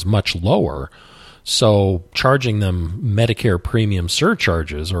now is much lower. So charging them Medicare premium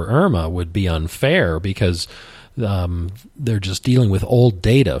surcharges or IRMAA would be unfair because they're just dealing with old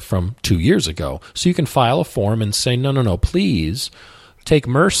data from 2 years ago. So you can file a form and say, no, please take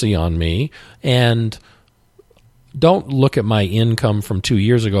mercy on me and don't look at my income from 2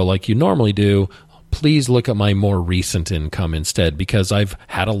 years ago like you normally do. Please look at my more recent income instead because I've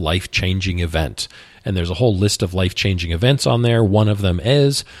had a life-changing event. And there's a whole list of life-changing events on there. One of them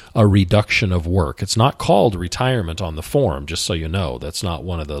is a reduction of work. It's not called retirement on the form, just so you know. That's not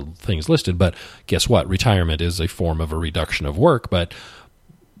one of the things listed. But guess what? Retirement is a form of a reduction of work. But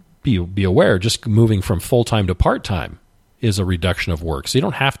be aware, just moving from full-time to part-time is a reduction of work. So you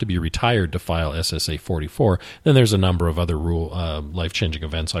don't have to be retired to file SSA 44. Then there's a number of other life-changing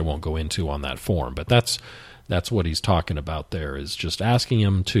events I won't go into on that form. But that's what he's talking about there, is just asking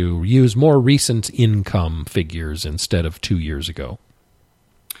him to use more recent income figures instead of 2 years ago.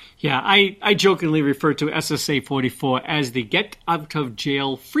 Yeah, I jokingly refer to SSA 44 as the get out of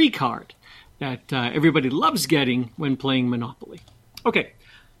jail free card that everybody loves getting when playing Monopoly. Okay.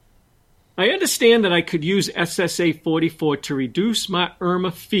 I understand that I could use SSA 44 to reduce my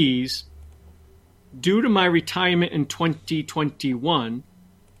IRMAA fees due to my retirement in 2021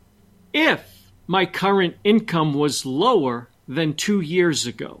 if my current income was lower than 2 years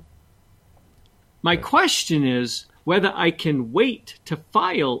ago. My question is whether I can wait to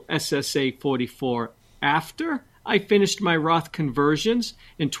file SSA 44 after I finished my Roth conversions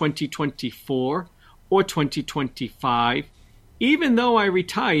in 2024 or 2025, even though I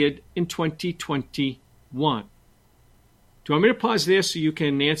retired in 2021. Do you want me to pause there so you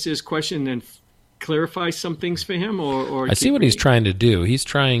can answer his question and clarify some things for him? Or I see what he's trying to do. He's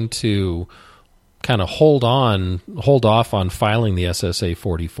trying to kind of hold off on filing the SSA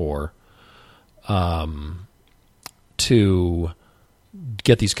 44 to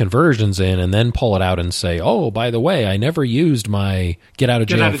get these conversions in and then pull it out and say, oh, by the way, I never used my get out of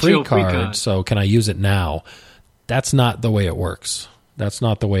jail free card, so can I use it now? That's not the way it works. That's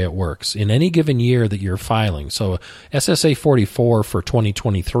not the way it works. In any given year that you're filing, so SSA 44 for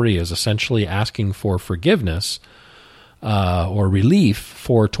 2023 is essentially asking for forgiveness or relief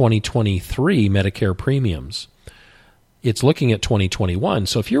for 2023 Medicare premiums. It's looking at 2021.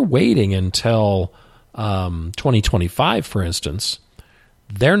 So if you're waiting until 2025, for instance,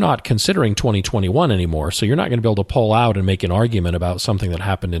 they're not considering 2021 anymore. So you're not going to be able to pull out and make an argument about something that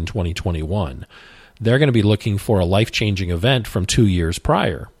happened in 2021. They're going to be looking for a life-changing event from 2 years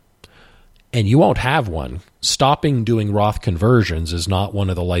prior. And you won't have one. Stopping doing Roth conversions is not one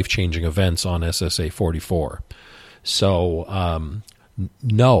of the life-changing events on SSA 44. So,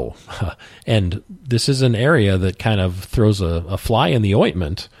 no. And this is an area that kind of throws a fly in the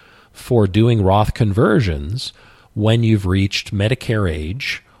ointment for doing Roth conversions when you've reached Medicare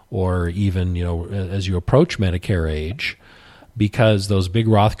age or even, as you approach Medicare age, because those big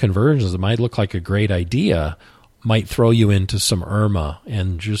Roth conversions that might look like a great idea might throw you into some IRMAA.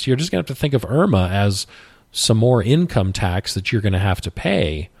 And you're just going to have to think of IRMAA as some more income tax that you're going to have to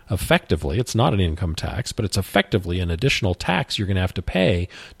pay effectively. It's not an income tax, but it's effectively an additional tax you're going to have to pay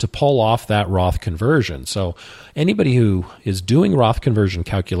to pull off that Roth conversion. So anybody who is doing Roth conversion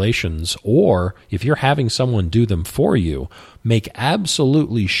calculations, or if you're having someone do them for you, make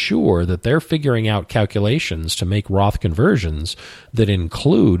absolutely sure that they're figuring out calculations to make Roth conversions that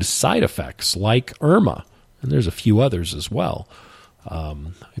include side effects like IRMAA. And there's a few others as well.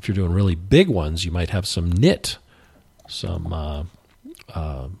 If you're doing really big ones, you might have some NIT, some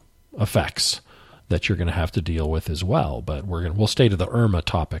effects that you're going to have to deal with as well. But we'll stay to the IRMAA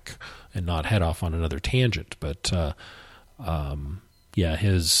topic and not head off on another tangent. But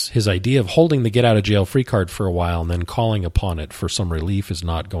his idea of holding the get out of jail free card for a while and then calling upon it for some relief is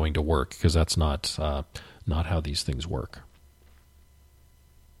not going to work, because that's not how these things work.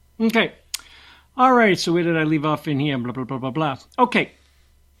 Okay. All right, so where did I leave off in here? Blah, blah, blah, blah, blah. Okay.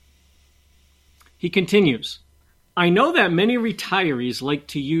 He continues. I know that many retirees like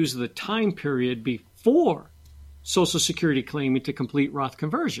to use the time period before Social Security claiming to complete Roth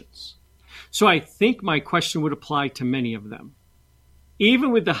conversions. So I think my question would apply to many of them.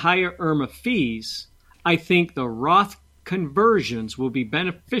 Even with the higher IRMAA fees, I think the Roth conversions will be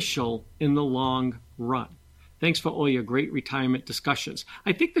beneficial in the long run. Thanks for all your great retirement discussions.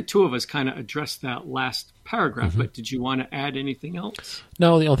 I think the two of us kind of addressed that last paragraph, but did you want to add anything else?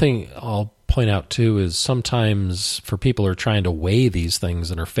 No, the only thing I'll point out too is sometimes for people who are trying to weigh these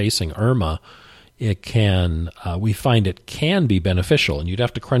things and are facing IRMAA, we find it can be beneficial, and you'd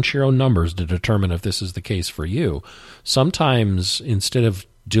have to crunch your own numbers to determine if this is the case for you. Sometimes instead of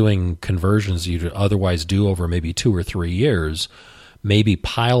doing conversions you'd otherwise do over maybe 2 or 3 years, maybe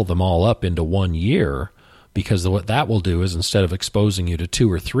pile them all up into 1 year, because what that will do is instead of exposing you to 2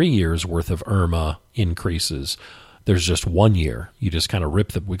 or 3 years worth of IRMAA increases, there's just 1 year. You just kind of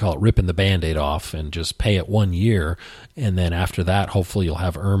we call it ripping the Band-Aid off, and just pay it 1 year, and then after that, hopefully you'll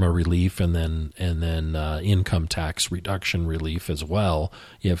have IRMAA relief and then income tax reduction relief as well,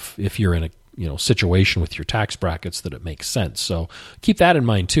 if you're in a situation with your tax brackets that it makes sense. So keep that in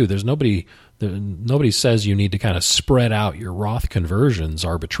mind too. There's nobody says you need to kind of spread out your Roth conversions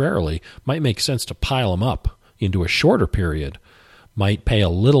arbitrarily. Might make sense to pile them up into a shorter period. Might pay a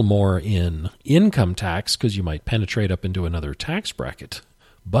little more in income tax because you might penetrate up into another tax bracket.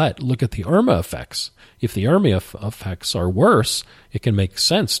 But look at the IRMAA effects. If the IRMAA effects are worse, it can make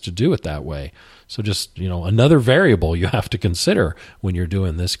sense to do it that way. So just, another variable you have to consider when you're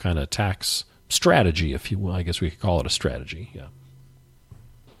doing this kind of tax strategy, if you will. I guess we could call it a strategy, yeah.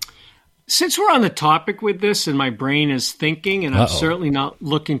 Since we're on the topic with this and my brain is thinking, and I'm certainly not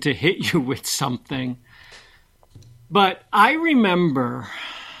looking to hit you with something, but I remember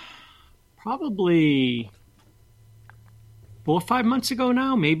probably 4 or 5 months ago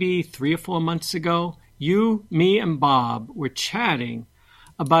now, maybe 3 or 4 months ago, you, me, and Bob were chatting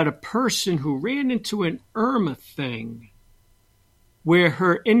about a person who ran into an IRMAA thing where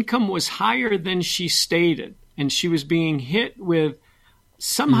her income was higher than she stated, and she was being hit with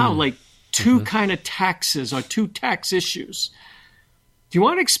somehow like two kind of taxes or 2 tax issues. Do you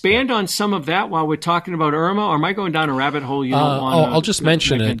want to expand on some of that while we're talking about IRMAA, or am I going down a rabbit hole you don't want to? I'll just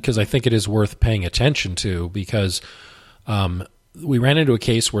mention it because I think it is worth paying attention to, because we ran into a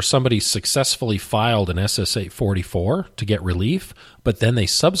case where somebody successfully filed an SSA 44 to get relief, but then they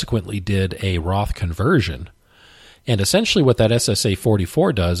subsequently did a Roth conversion. And essentially what that SSA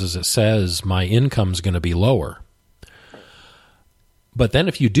 44 does is it says my income's going to be lower. But then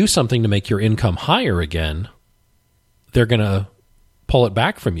if you do something to make your income higher again, they're going to pull it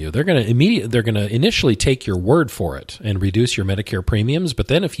back from you. They're going to initially take your word for it and reduce your Medicare premiums, but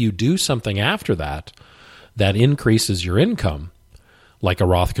then if you do something after that that increases your income, like a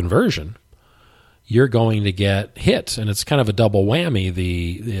Roth conversion, you're going to get hit, and it's kind of a double whammy.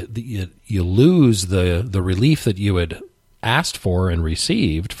 You lose the relief that you had asked for and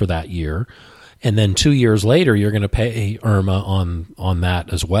received for that year, and then 2 years later you're going to pay IRMAA on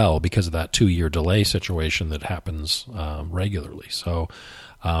that as well because of that 2-year delay situation that happens regularly. So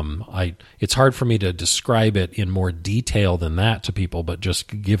it's hard for me to describe it in more detail than that to people, but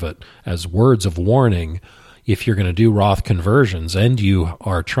just give it as words of warning. If you're going to do Roth conversions and you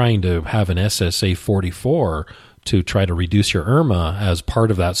are trying to have an SSA 44 to try to reduce your IRMAA as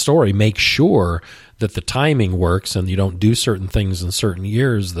part of that story, make sure that the timing works and you don't do certain things in certain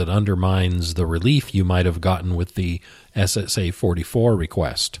years that undermines the relief you might have gotten with the SSA 44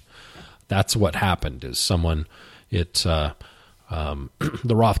 request. That's what happened. Is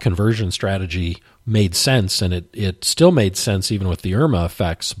the Roth conversion strategy made sense, and it still made sense even with the IRMAA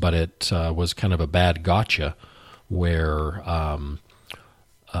effects, but it was kind of a bad gotcha where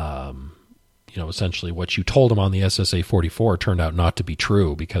essentially what you told them on the SSA 44 turned out not to be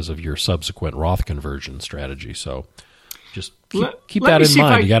true because of your subsequent Roth conversion strategy. So just keep that in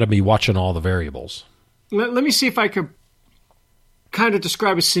mind. You got to be watching all the variables. Let me see if I could kind of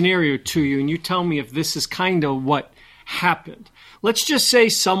describe a scenario to you, and you tell me if this is kind of what happened. Let's just say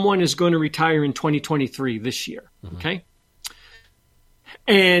someone is going to retire in 2023 this year, okay?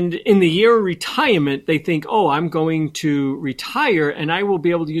 And in the year of retirement, they think, I'm going to retire and I will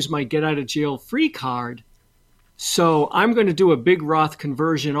be able to use my get out of jail free card. So I'm going to do a big Roth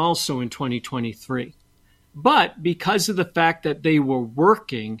conversion also in 2023. But because of the fact that they were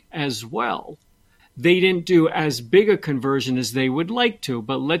working as well, they didn't do as big a conversion as they would like to.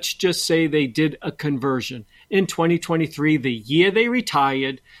 But let's just say they did a conversion in 2023, the year they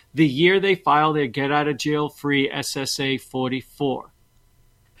retired, the year they filed their get out of jail free SSA 44.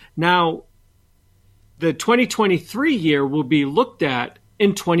 Now, the 2023 year will be looked at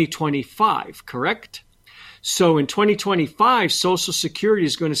in 2025, correct? So in 2025, Social Security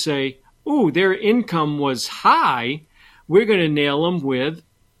is going to say, their income was high. We're going to nail them with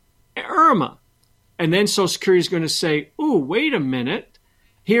IRMAA. And then Social Security is going to say, ooh, wait a minute.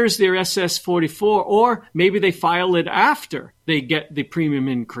 Here's their SS-44, or maybe they file it after they get the premium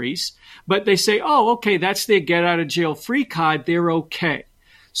increase. But they say, oh, okay, that's their get-out-of-jail-free card. They're okay.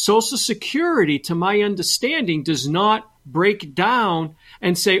 Social Security, to my understanding, does not break down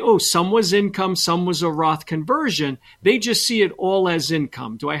and say, oh, some was income, some was a Roth conversion. They just see it all as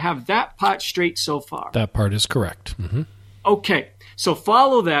income. Do I have that part straight so far? That part is correct. Mm-hmm. Okay. So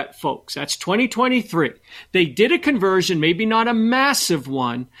follow that, folks. That's 2023. They did a conversion, maybe not a massive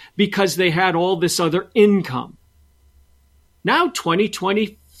one, because they had all this other income. Now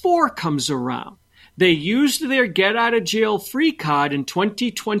 2024 comes around. They used their get-out-of-jail-free card in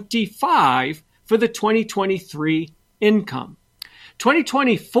 2025 for the 2023 income.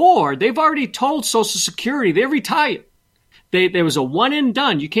 2024, they've already told Social Security they're retired. There was a one and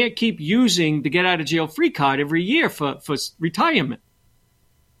done. You can't keep using the get-out-of-jail-free card every year for retirement.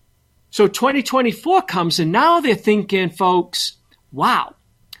 So 2024 comes, and now they're thinking, folks, wow,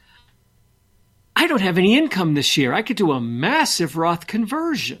 I don't have any income this year. I could do a massive Roth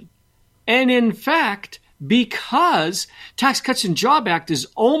conversion. And in fact, because Tax Cuts and Jobs Act is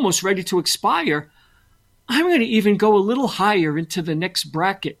almost ready to expire, I'm going to even go a little higher into the next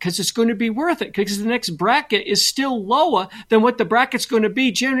bracket because it's going to be worth it, because the next bracket is still lower than what the bracket's going to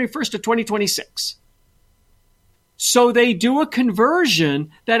be January 1st of 2026. So they do a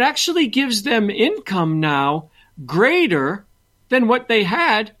conversion that actually gives them income now greater than what they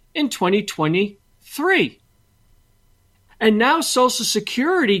had in 2023. And now Social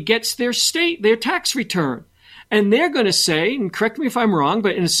Security gets their tax return. And they're going to say, and correct me if I'm wrong,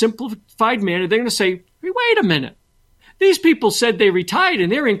 but in a simplified manner, they're going to say, wait a minute. These people said they retired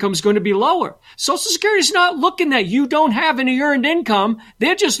and their income is going to be lower. Social Security is not looking at you don't have any earned income.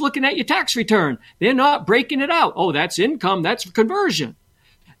 They're just looking at your tax return. They're not breaking it out. Oh, that's income. That's conversion.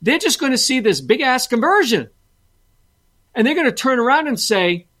 They're just going to see this big-ass conversion. And they're going to turn around and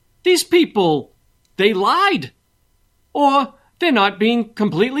say, these people, they lied. Or they're not being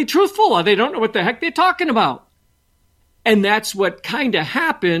completely truthful. Or they don't know what the heck they're talking about. And that's what kind of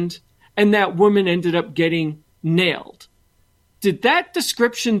happened. And that woman ended up getting nailed. Did that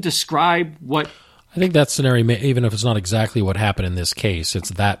description describe what? I think that scenario, even if it's not exactly what happened in this case,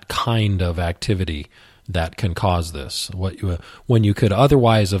 it's that kind of activity that can cause this. When you could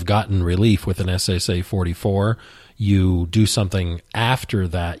otherwise have gotten relief with an SSA 44, you do something after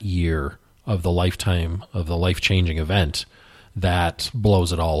that year of the lifetime of the life-changing event that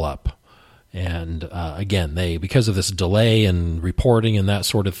blows it all up. And again, because of this delay in reporting and that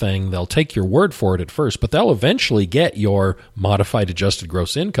sort of thing, they'll take your word for it at first, but they'll eventually get your modified adjusted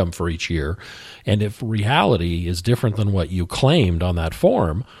gross income for each year. And if reality is different than what you claimed on that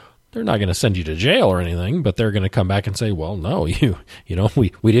form, they're not going to send you to jail or anything, but they're going to come back and say, well, no,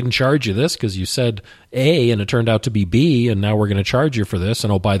 we didn't charge you this because you said A and it turned out to be B, and now we're going to charge you for this.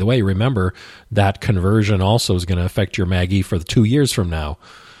 And oh, by the way, remember that conversion also is going to affect your Maggie for 2 years from now.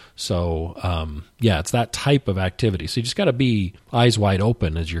 So, it's that type of activity. So you just got to be eyes wide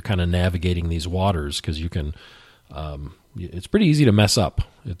open as you're kind of navigating these waters, because you can, it's pretty easy to mess up.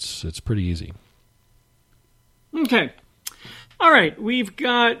 It's pretty easy. Okay. All right. We've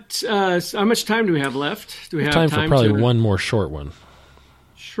got, how much time do we have left? Do we have time for probably one more short one?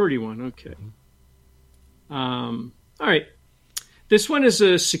 Shorty one. Okay. All right. This one is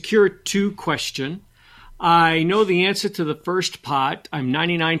a Secure 2 question. I know the answer to the first part. I'm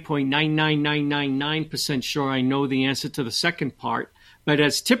 99.99999% sure I know the answer to the second part. But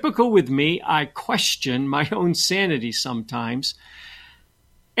as typical with me, I question my own sanity sometimes.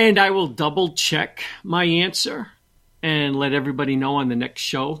 And I will double check my answer and let everybody know on the next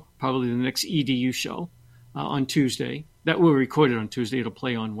show, probably the next EDU show on Tuesday. That will record it on Tuesday. It'll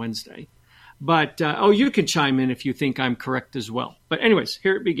play on Wednesday. But, you can chime in if you think I'm correct as well. But anyways,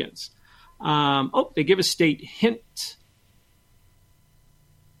 here it begins. They give a state hint.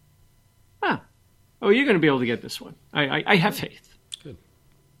 You're going to be able to get this one. I have faith. Good.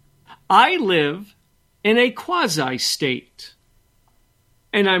 I live in a quasi-state,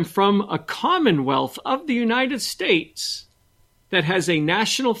 and I'm from a commonwealth of the United States that has a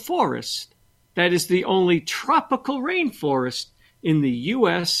national forest that is the only tropical rainforest in the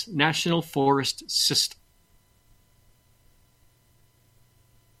U.S. National Forest System.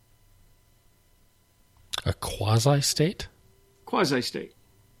 A quasi-state? Quasi-state.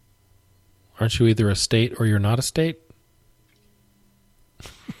 Aren't you either a state or you're not a state?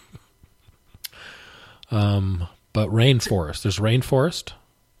 But rainforest. There's rainforest?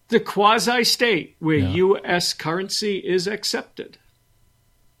 The quasi-state where U.S. currency is accepted.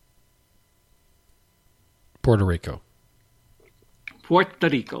 Puerto Rico. Puerto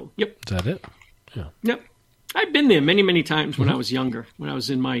Rico. Yep. Is that it? Yeah. Yep. I've been there many, many times when I was younger, when I was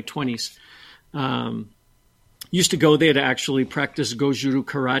in my 20s. Used to go there to actually practice Gojuru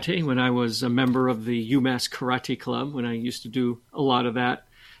karate when I was a member of the UMass Karate Club, when I used to do a lot of that.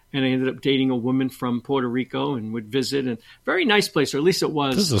 And I ended up dating a woman from Puerto Rico and would visit. And very nice place, or at least it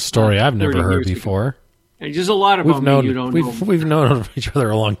was. This is a story I've never heard before. And there's a lot about me you don't know. We've known each other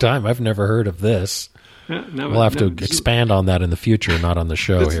a long time. I've never heard of this. We'll have to expand on that in the future, not on the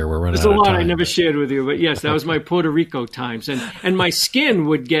show here. We're running out of time. There's a lot I never shared with you. But yes, that was my Puerto Rico times. And my skin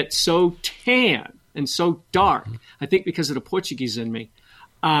would get so tan and so dark, I think because of the Portuguese in me.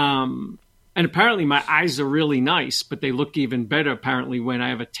 And apparently my eyes are really nice, but they look even better apparently when I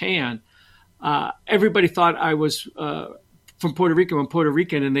have a tan. Everybody thought I was from Puerto Rico and Puerto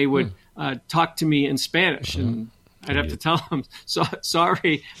Rican, and they would talk to me in Spanish. And I'd have to tell them,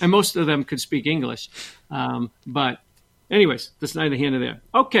 sorry. And most of them could speak English. But anyways, that's neither here nor there.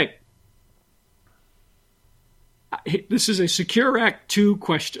 Okay. This is a Secure Act 2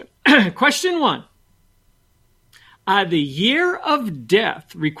 question. Question 1. Are the year of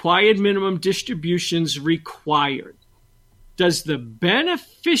death required minimum distributions required? Does the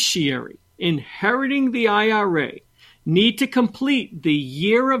beneficiary inheriting the IRA need to complete the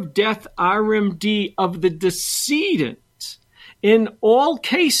year of death RMD of the decedent in all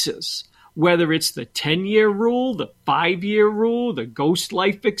cases, whether it's the 10-year rule, the 5-year rule, the ghost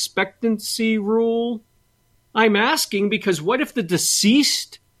life expectancy rule? I'm asking because what if the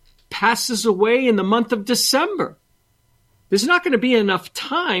deceased passes away in the month of December? There's not going to be enough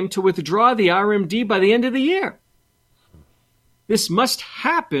time to withdraw the RMD by the end of the year. This must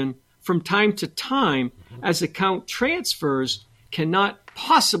happen from time to time, as account transfers cannot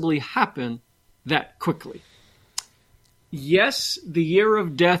possibly happen that quickly. Yes, the year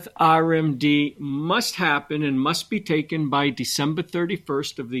of death RMD must happen and must be taken by December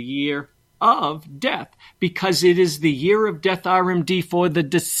 31st of the year of death, because it is the year of death RMD for the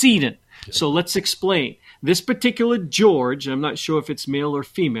decedent. So let's explain. This particular George, I'm not sure if it's male or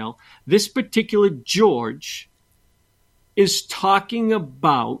female, this particular George is talking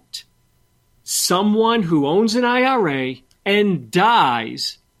about someone who owns an IRA and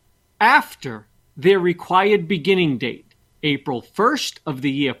dies after their required beginning date, April 1st of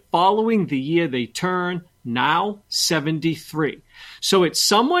the year following the year they turn now 73. So it's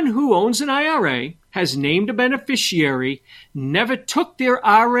someone who owns an IRA, has named a beneficiary, never took their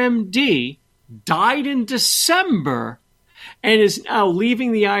RMD, died in December, and is now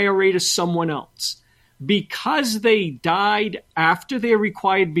leaving the IRA to someone else. Because they died after their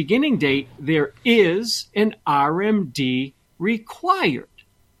required beginning date, there is an RMD required.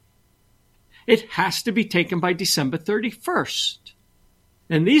 It has to be taken by December 31st.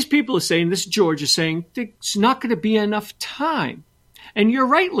 And these people are saying, this George is saying, there's not going to be enough time. And you're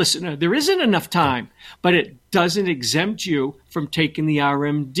right, listener, there isn't enough time, but it doesn't exempt you from taking the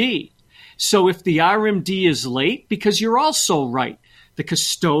RMD. So if the RMD is late, because you're also right, the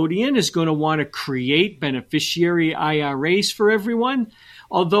custodian is going to want to create beneficiary IRAs for everyone.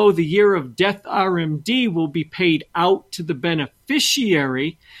 Although the year of death RMD will be paid out to the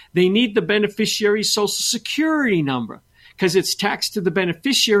beneficiary, they need the beneficiary's Social Security number because it's taxed to the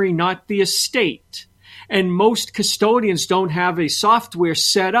beneficiary, not the estate. And most custodians don't have a software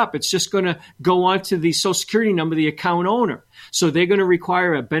set up. It's just going to go onto the Social Security number of the account owner. So they're going to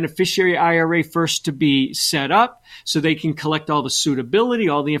require a beneficiary IRA first to be set up so they can collect all the suitability,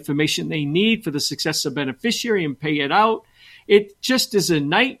 all the information they need for the successor beneficiary and pay it out. It just is a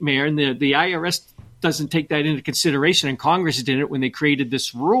nightmare, and the IRS doesn't take that into consideration, and Congress did it when they created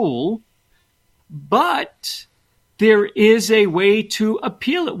this rule. But there is a way to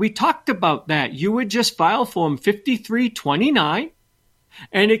appeal it. We talked about that. You would just file Form 5329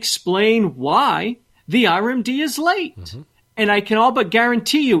 and explain why the RMD is late. Mm-hmm. And I can all but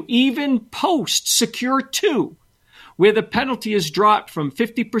guarantee you, even post Secure 2, where the penalty is dropped from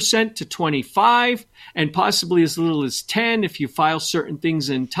 50% to 25% and possibly as little as 10% if you file certain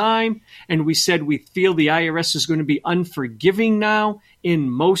things in time. And we said we feel the IRS is going to be unforgiving now in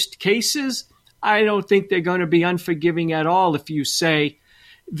most cases. I don't think they're going to be unforgiving at all if you say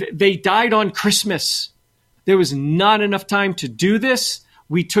they died on Christmas. There was not enough time to do this.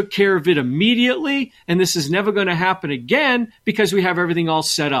 We took care of it immediately, and this is never going to happen again because we have everything all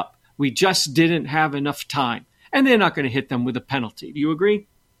set up. We just didn't have enough time. And they're not going to hit them with a penalty. Do you agree?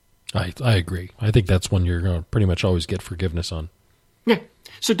 I agree. I think that's one you're going to pretty much always get forgiveness on. Yeah.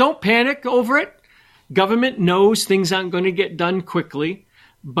 So don't panic over it. Government knows things aren't going to get done quickly,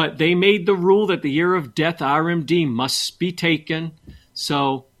 but they made the rule that the year of death RMD must be taken.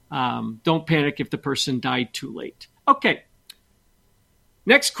 So don't panic if the person died too late. Okay.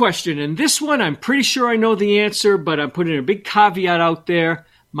 Next question, and this one I'm pretty sure I know the answer, but I'm putting a big caveat out there.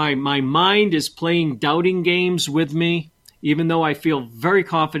 My mind is playing doubting games with me, even though I feel very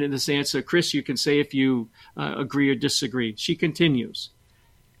confident in this answer. Chris, you can say if you agree or disagree. She continues.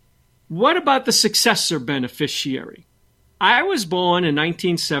 What about the successor beneficiary? I was born in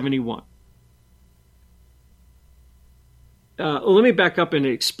 1971. Let me back up and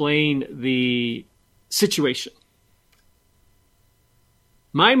explain the situation.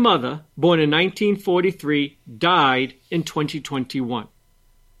 My mother, born in 1943, died in 2021.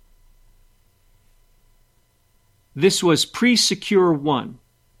 This was pre-Secure 1.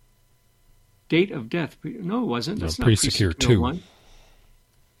 Date of death. No, it wasn't. That's not pre-Secure 2. 1.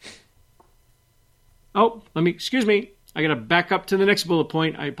 Oh, excuse me. I got to back up to the next bullet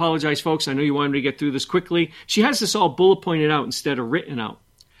point. I apologize, folks. I know you wanted me to get through this quickly. She has this all bullet pointed out instead of written out.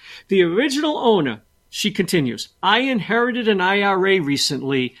 The original owner, she continues, I inherited an IRA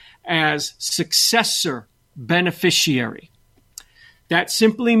recently as successor beneficiary. That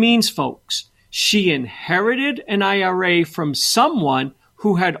simply means, folks, she inherited an IRA from someone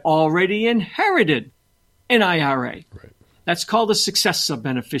who had already inherited an IRA. Right. That's called a successor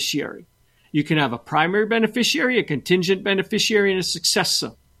beneficiary. You can have a primary beneficiary, a contingent beneficiary, and a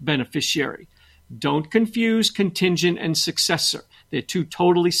successor beneficiary. Don't confuse contingent and successor. They're two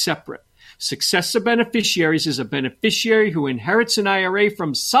totally separate. Successor beneficiaries is a beneficiary who inherits an IRA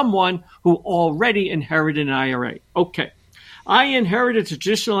from someone who already inherited an IRA. Okay. I inherited a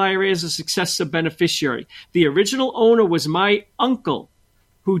traditional IRA as a successor beneficiary. The original owner was my uncle,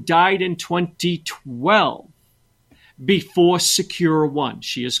 who died in 2012. Before Secure 1.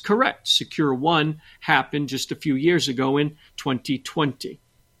 She is correct. Secure 1 happened just a few years ago in 2020.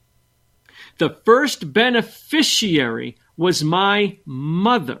 The first beneficiary was my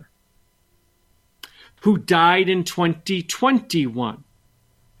mother, who died in 2021.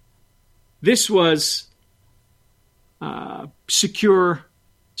 This was Secure.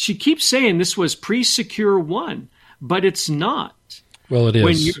 She keeps saying this was pre-Secure 1, but it's not. Well, it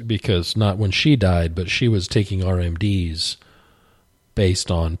is because not when she died, but she was taking RMDs based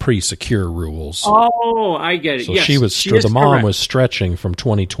on pre-secure rules. Oh, I get it. So yes, the mom was stretching from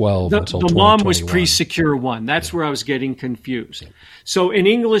 2012 until 2021. The mom was pre-secure 1. That's where I was getting confused. So in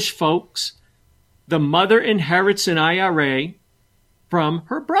English, folks, the mother inherits an IRA from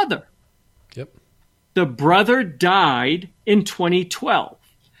her brother. Yep. The brother died in 2012.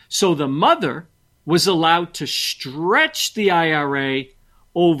 So the mother was allowed to stretch the IRA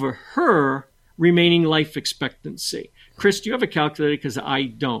over her remaining life expectancy. Chris, do you have a calculator? Because I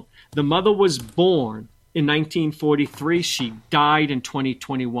don't. The mother was born in 1943. She died in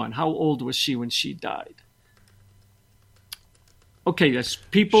 2021. How old was she when she died? Okay, as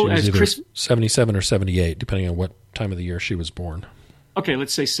people, she was as either Chris, 77 or 78, depending on what time of the year she was born. Okay,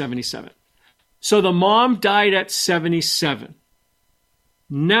 let's say 77. So the mom died at 77.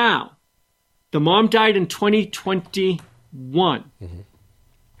 Now, the mom died in 2021,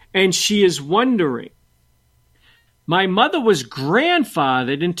 and she is wondering, my mother was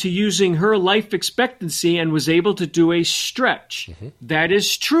grandfathered into using her life expectancy and was able to do a stretch. That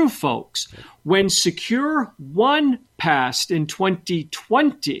is true, folks. When Secure 1 passed in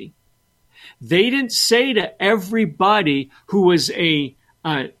 2020, they didn't say to everybody who was a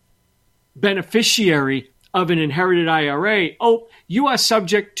beneficiary of an inherited IRA, oh, you are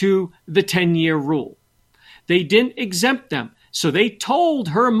subject to the 10-year rule. They didn't exempt them. So they told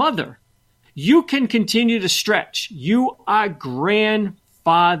her mother, you can continue to stretch. You are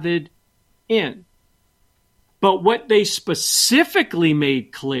grandfathered in. But what they specifically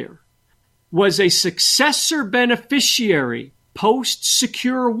made clear was a successor beneficiary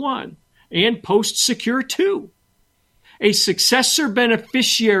post-Secure 1 and post-Secure 2. A successor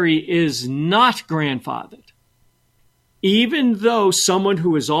beneficiary is not grandfathered, even though someone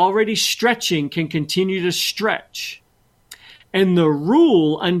who is already stretching can continue to stretch. And the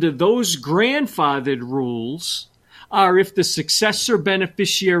rule under those grandfathered rules are if the successor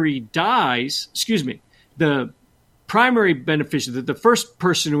beneficiary dies, the primary beneficiary, the first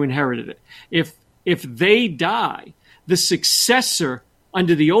person who inherited it, if they die, the successor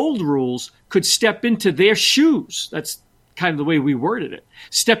under the old rules could step into their shoes. That's kind of the way we worded it.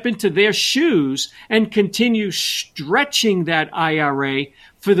 Step into their shoes and continue stretching that IRA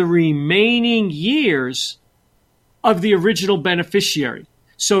for the remaining years of the original beneficiary.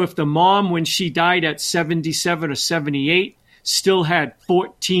 So if the mom, when she died at 77 or 78, still had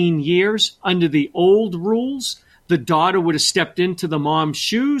 14 years under the old rules, the daughter would have stepped into the mom's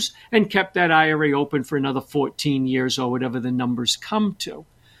shoes and kept that IRA open for another 14 years or whatever the numbers come to.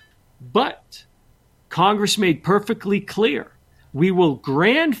 But Congress made perfectly clear we will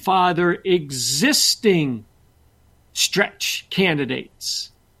grandfather existing stretch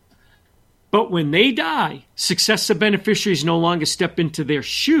candidates. But when they die, successor beneficiaries no longer step into their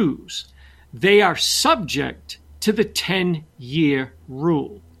shoes. They are subject to the 10-year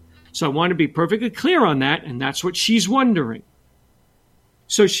rule. So I want to be perfectly clear on that, and that's what she's wondering.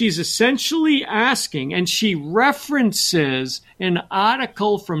 So she's essentially asking, and she references an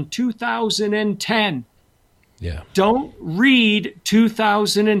article from 2010. Yeah. Don't read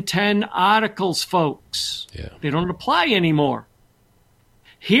 2010 articles, folks. Yeah. They don't apply anymore.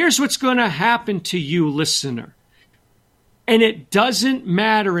 Here's what's going to happen to you, listener. And it doesn't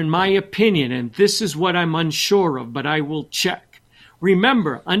matter, in my opinion, and this is what I'm unsure of, but I will check.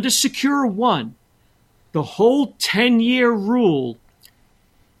 Remember, under Secure 1, the whole 10-year rule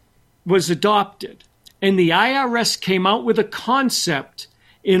was adopted, and the IRS came out with a concept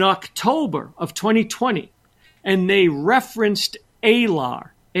in October of 2020, and they referenced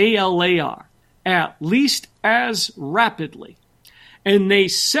ALAR, A-L-A-R, at least as rapidly. And they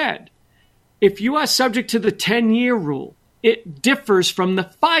said, if you are subject to the 10-year rule, it differs from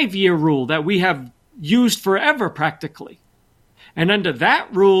the 5-year rule that we have used forever practically. And under that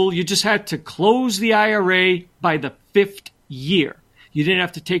rule, you just had to close the IRA by the 5th year. You didn't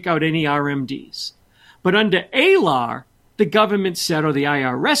have to take out any RMDs. But under ALAR, the government said, or the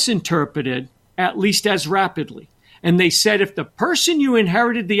IRS interpreted, at least as rapidly. And they said if the person you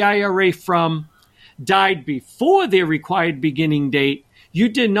inherited the IRA from died before their required beginning date, you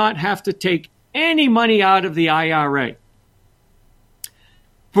did not have to take any money out of the IRA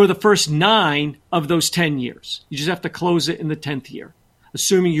for the first 9 of those 10 years. You just have to close it in the 10th year,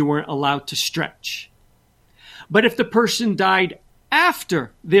 assuming you weren't allowed to stretch. But if the person died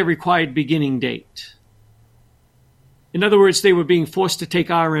after their required beginning date, in other words, they were being forced to take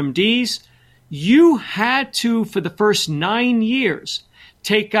RMDs, you had to, for the first 9 years,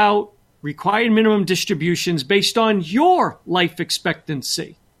 take out required minimum distributions based on your life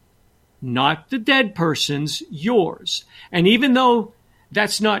expectancy, not the dead person's, yours. And even though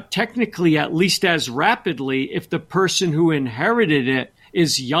that's not technically at least as rapidly if the person who inherited it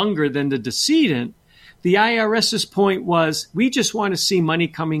is younger than the decedent, the IRS's point was, we just want to see money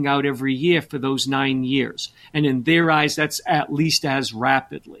coming out every year for those 9 years. And in their eyes, that's at least as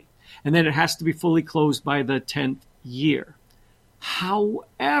rapidly. And then it has to be fully closed by the 10th year.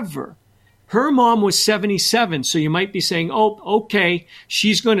 However, her mom was 77, so you might be saying, oh, okay,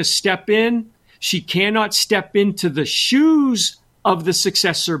 she's going to step in. She cannot step into the shoes of the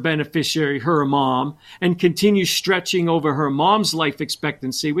successor beneficiary, her mom, and continue stretching over her mom's life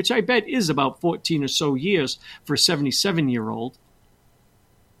expectancy, which I bet is about 14 or so years for a 77-year-old.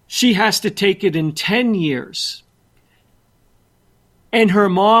 She has to take it in 10 years. And her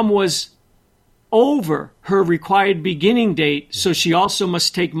mom was over her required beginning date, so she also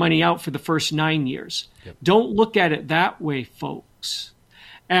must take money out for the first 9 years. Yep. Don't look at it that way, folks.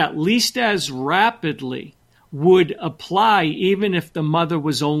 At least as rapidly would apply even if the mother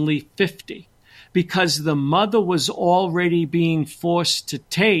was only 50, because the mother was already being forced to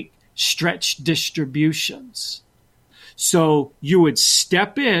take stretch distributions. So you would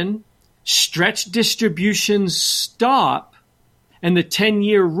step in, stretch distributions stop, and the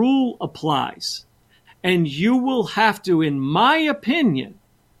 10-year rule applies. And you will have to, in my opinion,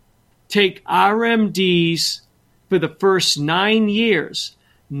 take RMDs for the first 9 years,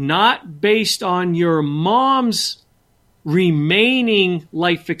 not based on your mom's remaining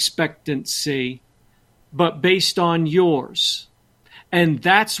life expectancy, but based on yours. And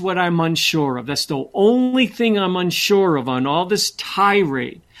that's what I'm unsure of. That's the only thing I'm unsure of on all this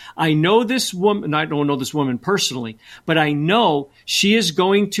tirade. I know this woman, I don't know this woman personally, but I know she is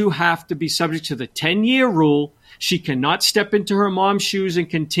going to have to be subject to the 10-year rule. She cannot step into her mom's shoes and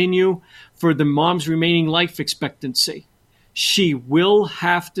continue for the mom's remaining life expectancy. She will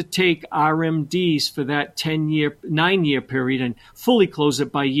have to take RMDs for that 9-year period and fully close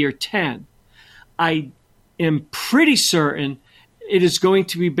it by year 10. I am pretty certain it is going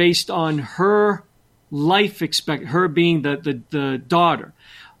to be based on her life her being the daughter,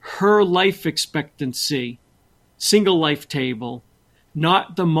 her life expectancy, single life table,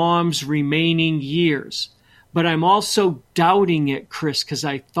 not the mom's remaining years. But I'm also doubting it, Chris, because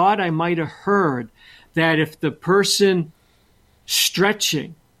I thought I might have heard that if the person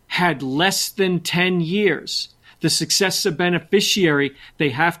stretching had less than 10 years, the successor beneficiary, they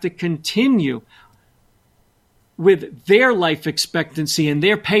have to continue with their life expectancy and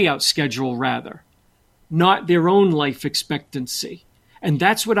their payout schedule, rather, not their own life expectancy. And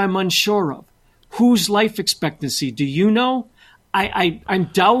that's what I'm unsure of. Whose life expectancy? Do you know? I'm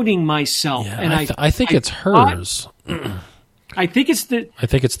doubting myself. Yeah, and I think it's hers. I think it's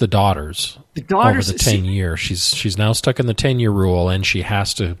the daughters. The daughters over the 10-year. She's now stuck in the 10-year rule, and she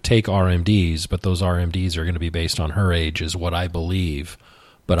has to take RMDs, but those RMDs are going to be based on her age, is what I believe.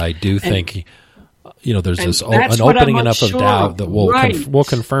 But I do think, there's this an opening enough of doubt that we'll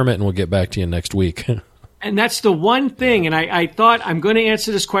confirm it, and we'll get back to you next week. And that's the one thing. And I thought I'm going to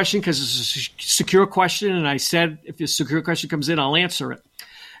answer this question because it's a secure question, and I said if a secure question comes in, I'll answer it.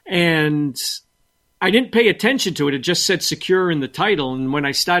 And I didn't pay attention to it. It just said secure in the title. And when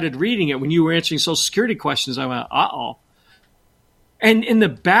I started reading it, when you were answering Social Security questions, I went, uh-oh. And in the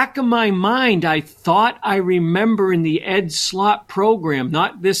back of my mind, I thought I remember in the Ed Slott program,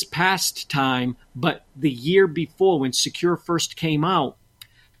 not this past time, but the year before when Secure first came out,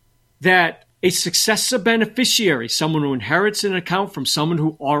 that a successor beneficiary, someone who inherits an account from someone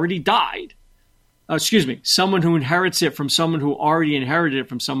who already died, someone who inherits it from someone who already inherited it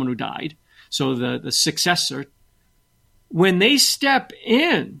from someone who died, so the successor, when they step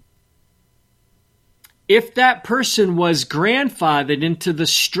in, if that person was grandfathered into the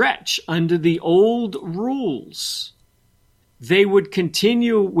stretch under the old rules, they would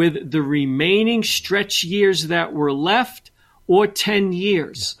continue with the remaining stretch years that were left or 10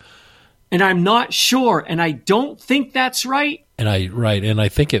 years. Yeah. And I'm not sure, and I don't think that's right. And I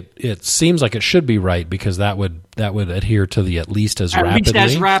think it seems like it should be right because that would adhere to the at least as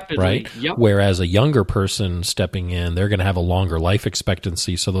rapidly, right? Yep. Whereas a younger person stepping in, they're going to have a longer life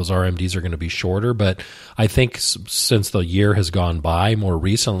expectancy, so those RMDs are going to be shorter. But I think since the year has gone by, more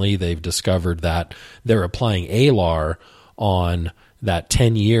recently they've discovered that they're applying ALAR on that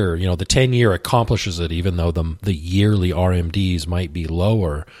 10-year, the 10-year accomplishes it, even though the yearly RMDs might be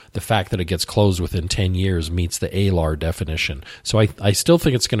lower. The fact that it gets closed within 10 years meets the ALAR definition. So I still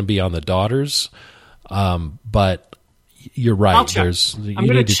think it's going to be on the daughters, but you're right. You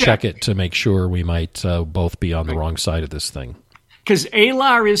need to check it to make sure we might both be on the wrong side of this thing. Because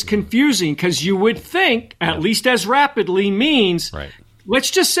ALAR is confusing because you would think, at least as rapidly, means,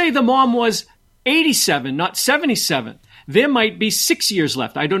 let's just say the mom was 87, not 77. There might be 6 years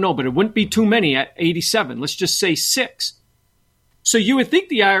left. I don't know, but it wouldn't be too many at 87. Let's just say 6. So you would think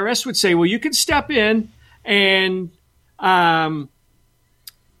the IRS would say, well, you can step in and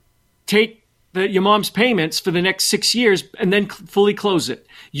take your mom's payments for the next 6 years and then fully close it.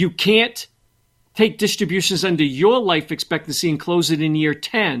 You can't take distributions under your life expectancy and close it in year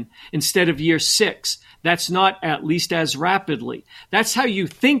 10 instead of year 6. That's not at least as rapidly. That's how you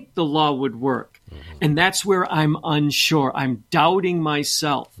think the law would work. And that's where I'm unsure. I'm doubting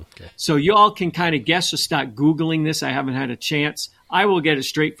myself. Okay. So you all can kind of guess or start Googling this. I haven't had a chance. I will get it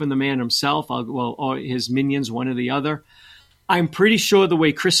straight from the man himself, or his minions, one or the other. I'm pretty sure the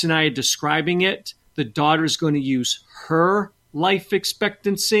way Chris and I are describing it, the daughter's going to use her life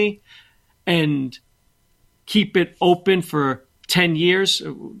expectancy and keep it open for 10 years,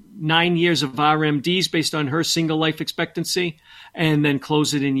 9 years of RMDs based on her single life expectancy, and then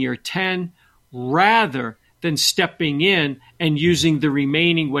close it in year 10. Rather than stepping in and using the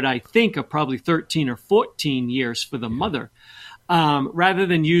remaining, what I think are probably 13 or 14 years for the mother, rather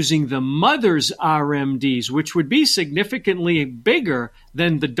than using the mother's RMDs, which would be significantly bigger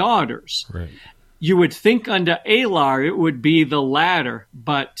than the daughter's. Right. You would think under ALAR it would be the latter,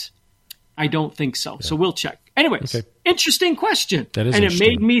 but I don't think so. Yeah. So we'll check. Anyways, Interesting question. That is and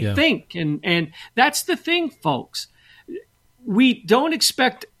interesting. It made me think. And that's the thing, folks. We don't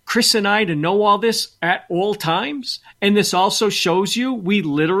expect Chris and I to know all this at all times. And this also shows you we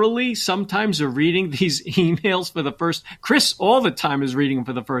literally sometimes are reading these emails for the first. Chris all the time is reading them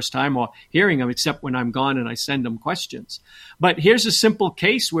for the first time or hearing them, except when I'm gone and I send him questions. But here's a simple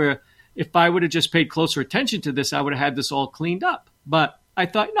case where if I would have just paid closer attention to this, I would have had this all cleaned up. But I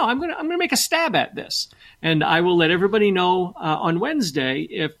thought, no, I'm gonna make a stab at this. And I will let everybody know on Wednesday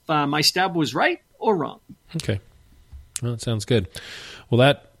if my stab was right or wrong. Okay. Well, that sounds good. Well,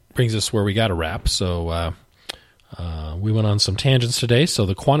 that brings us where we got to wrap. So we went on some tangents today, so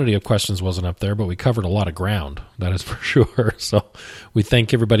the quantity of questions wasn't up there, but we covered a lot of ground. That is for sure. So we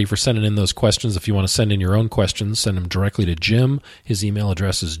thank everybody for sending in those questions. If you want to send in your own questions, send them directly to Jim. His email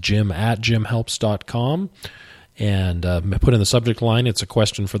address is jim@jimhelps.com. And put in the subject line, it's a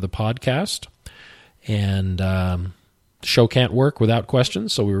question for the podcast. And the show can't work without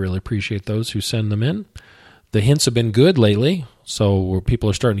questions, so we really appreciate those who send them in. The hints have been good lately, so people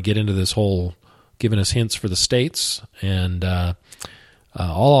are starting to get into this whole giving us hints for the states. And all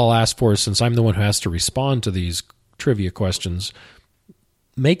I'll ask for is, since I'm the one who has to respond to these trivia questions,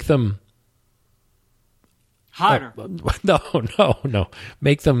 make them harder. No.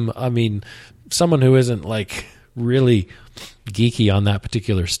 Make them, someone who isn't really geeky on that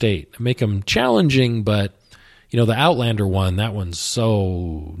particular state. Make them challenging, but The Outlander one, that one's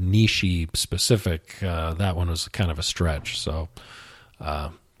so niche-y specific. That one was kind of a stretch. So,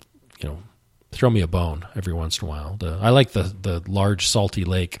 throw me a bone every once in a while. I like the large salty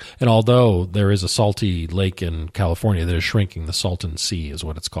lake. And although there is a salty lake in California that is shrinking, the Salton Sea is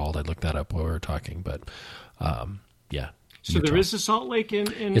what it's called. I looked that up while we were talking. But, yeah. So there is a salt lake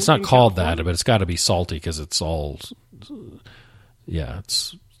in it's not in called California? that, but it's got to be salty because it's all,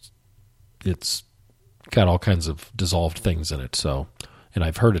 it's got all kinds of dissolved things in it. So, and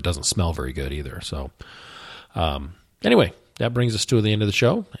I've heard it doesn't smell very good either. So, anyway, that brings us to the end of the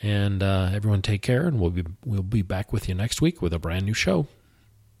show, and everyone take care, and we'll be back with you next week with a brand new show.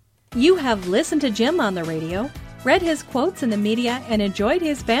 You have listened to Jim on the radio, read his quotes in the media, and enjoyed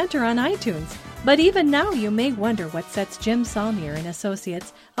his banter on iTunes. But even now, you may wonder what sets Jim Saulnier and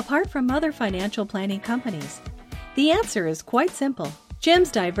Associates apart from other financial planning companies. The answer is quite simple.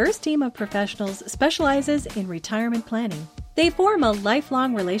 Jim's diverse team of professionals specializes in retirement planning. They form a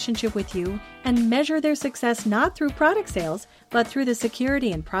lifelong relationship with you and measure their success not through product sales, but through the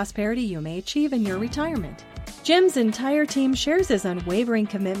security and prosperity you may achieve in your retirement. Jim's entire team shares his unwavering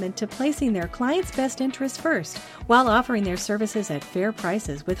commitment to placing their clients' best interests first, while offering their services at fair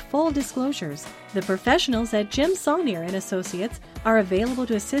prices with full disclosures. The professionals at Jim Saulnier and Associates are available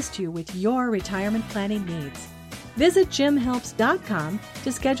to assist you with your retirement planning needs. Visit jimhelps.com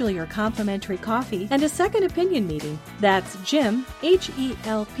to schedule your complimentary coffee and a second opinion meeting. That's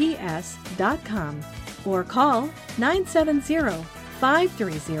jimhelps.com. Or call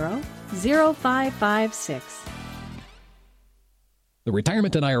 970-530-0556. The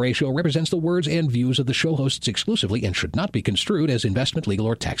Retirement and IRA Show represents the words and views of the show hosts exclusively and should not be construed as investment, legal,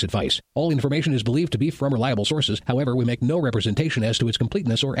 or tax advice. All information is believed to be from reliable sources. However, we make no representation as to its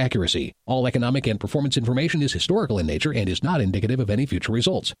completeness or accuracy. All economic and performance information is historical in nature and is not indicative of any future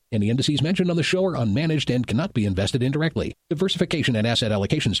results. Any indices mentioned on the show are unmanaged and cannot be invested indirectly. Diversification and asset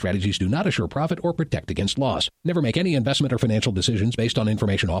allocation strategies do not assure profit or protect against loss. Never make any investment or financial decisions based on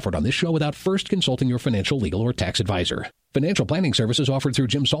information offered on this show without first consulting your financial, legal, or tax advisor. Financial planning services offered through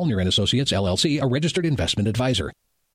Jim Saulnier and Associates, LLC, a registered investment advisor.